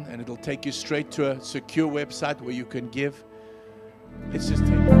button and it'll take you straight to a secure website where you can give. Let's just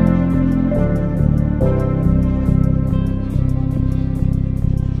take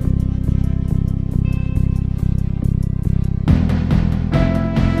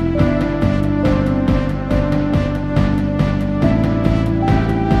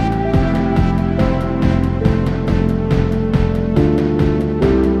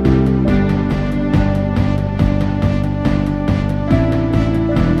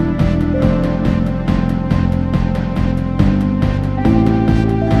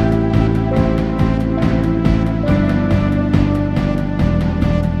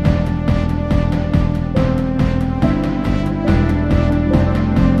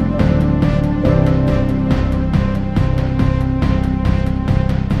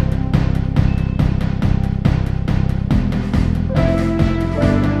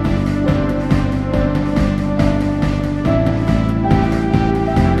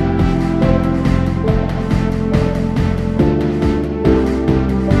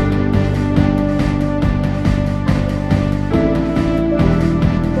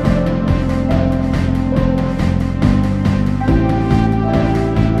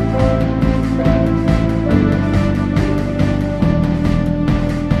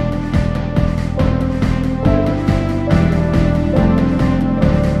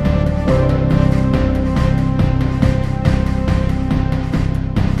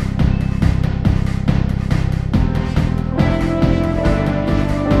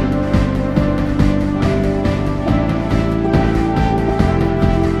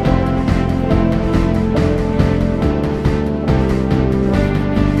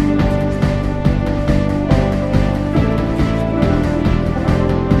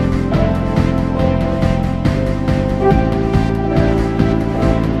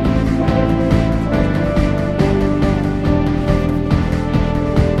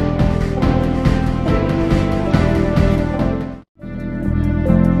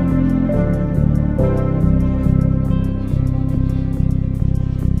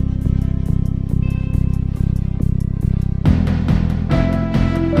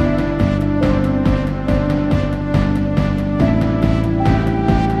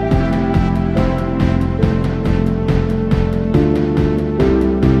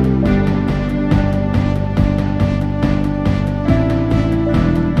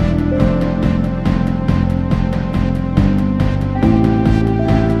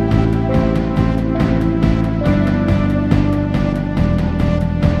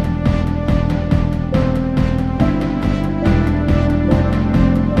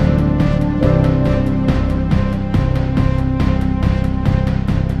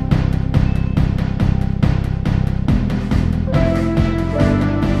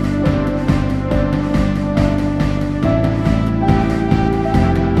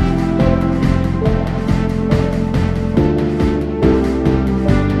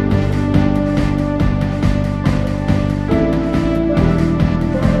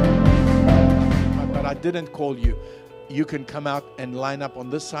didn't call you, you can come out and line up on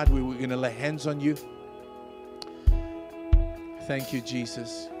this side where we're going to lay hands on you. Thank you,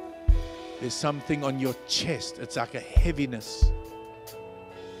 Jesus. There's something on your chest. It's like a heaviness.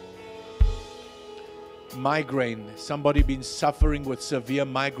 Migraine. Somebody been suffering with severe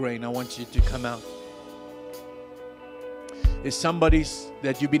migraine. I want you to come out. There's somebody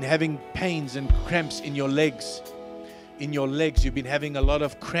that you've been having pains and cramps in your legs. In your legs, you've been having a lot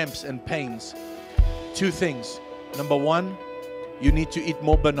of cramps and pains. Two things. Number one, you need to eat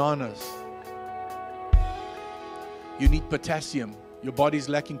more bananas. You need potassium. Your body's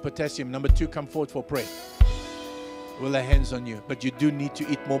lacking potassium. Number two, come forward for prayer. We'll lay hands on you. But you do need to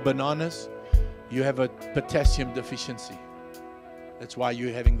eat more bananas. You have a potassium deficiency. That's why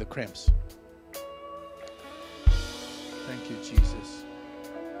you're having the cramps. Thank you, Jesus.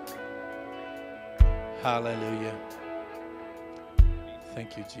 Hallelujah.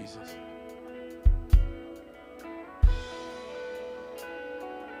 Thank you, Jesus.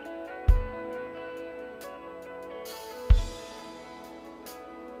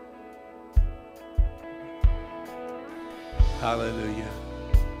 Hallelujah.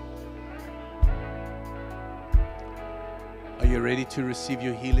 Are you ready to receive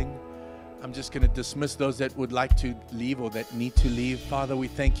your healing? I'm just going to dismiss those that would like to leave or that need to leave. Father, we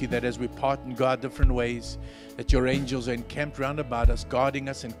thank you that as we part and go our different ways, that your angels are encamped round about us, guarding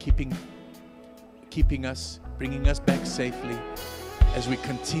us and keeping us, bringing us back safely as we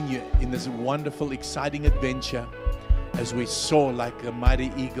continue in this wonderful, exciting adventure, as we soar like the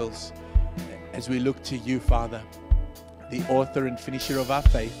mighty eagles, as we look to you, Father, the author and finisher of our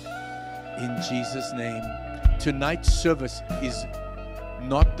faith, in Jesus' name. Tonight's service is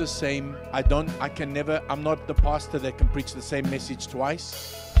not the same. I'm not the pastor that can preach the same message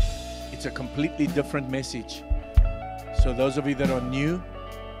twice. It's a completely different message. So those of you that are new,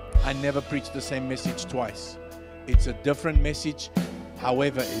 I never preach the same message twice. It's a different message.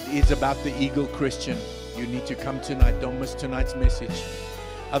 However, it is about the Eagle Christian. You need to come tonight. Don't miss tonight's message.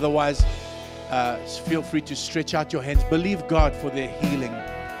 Otherwise, feel free to stretch out your hands. Believe God for their healing.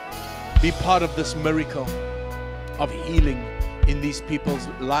 Be part of this miracle of healing in these people's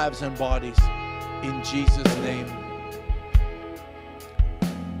lives and bodies. In Jesus' name.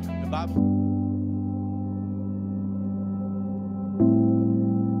 The Bible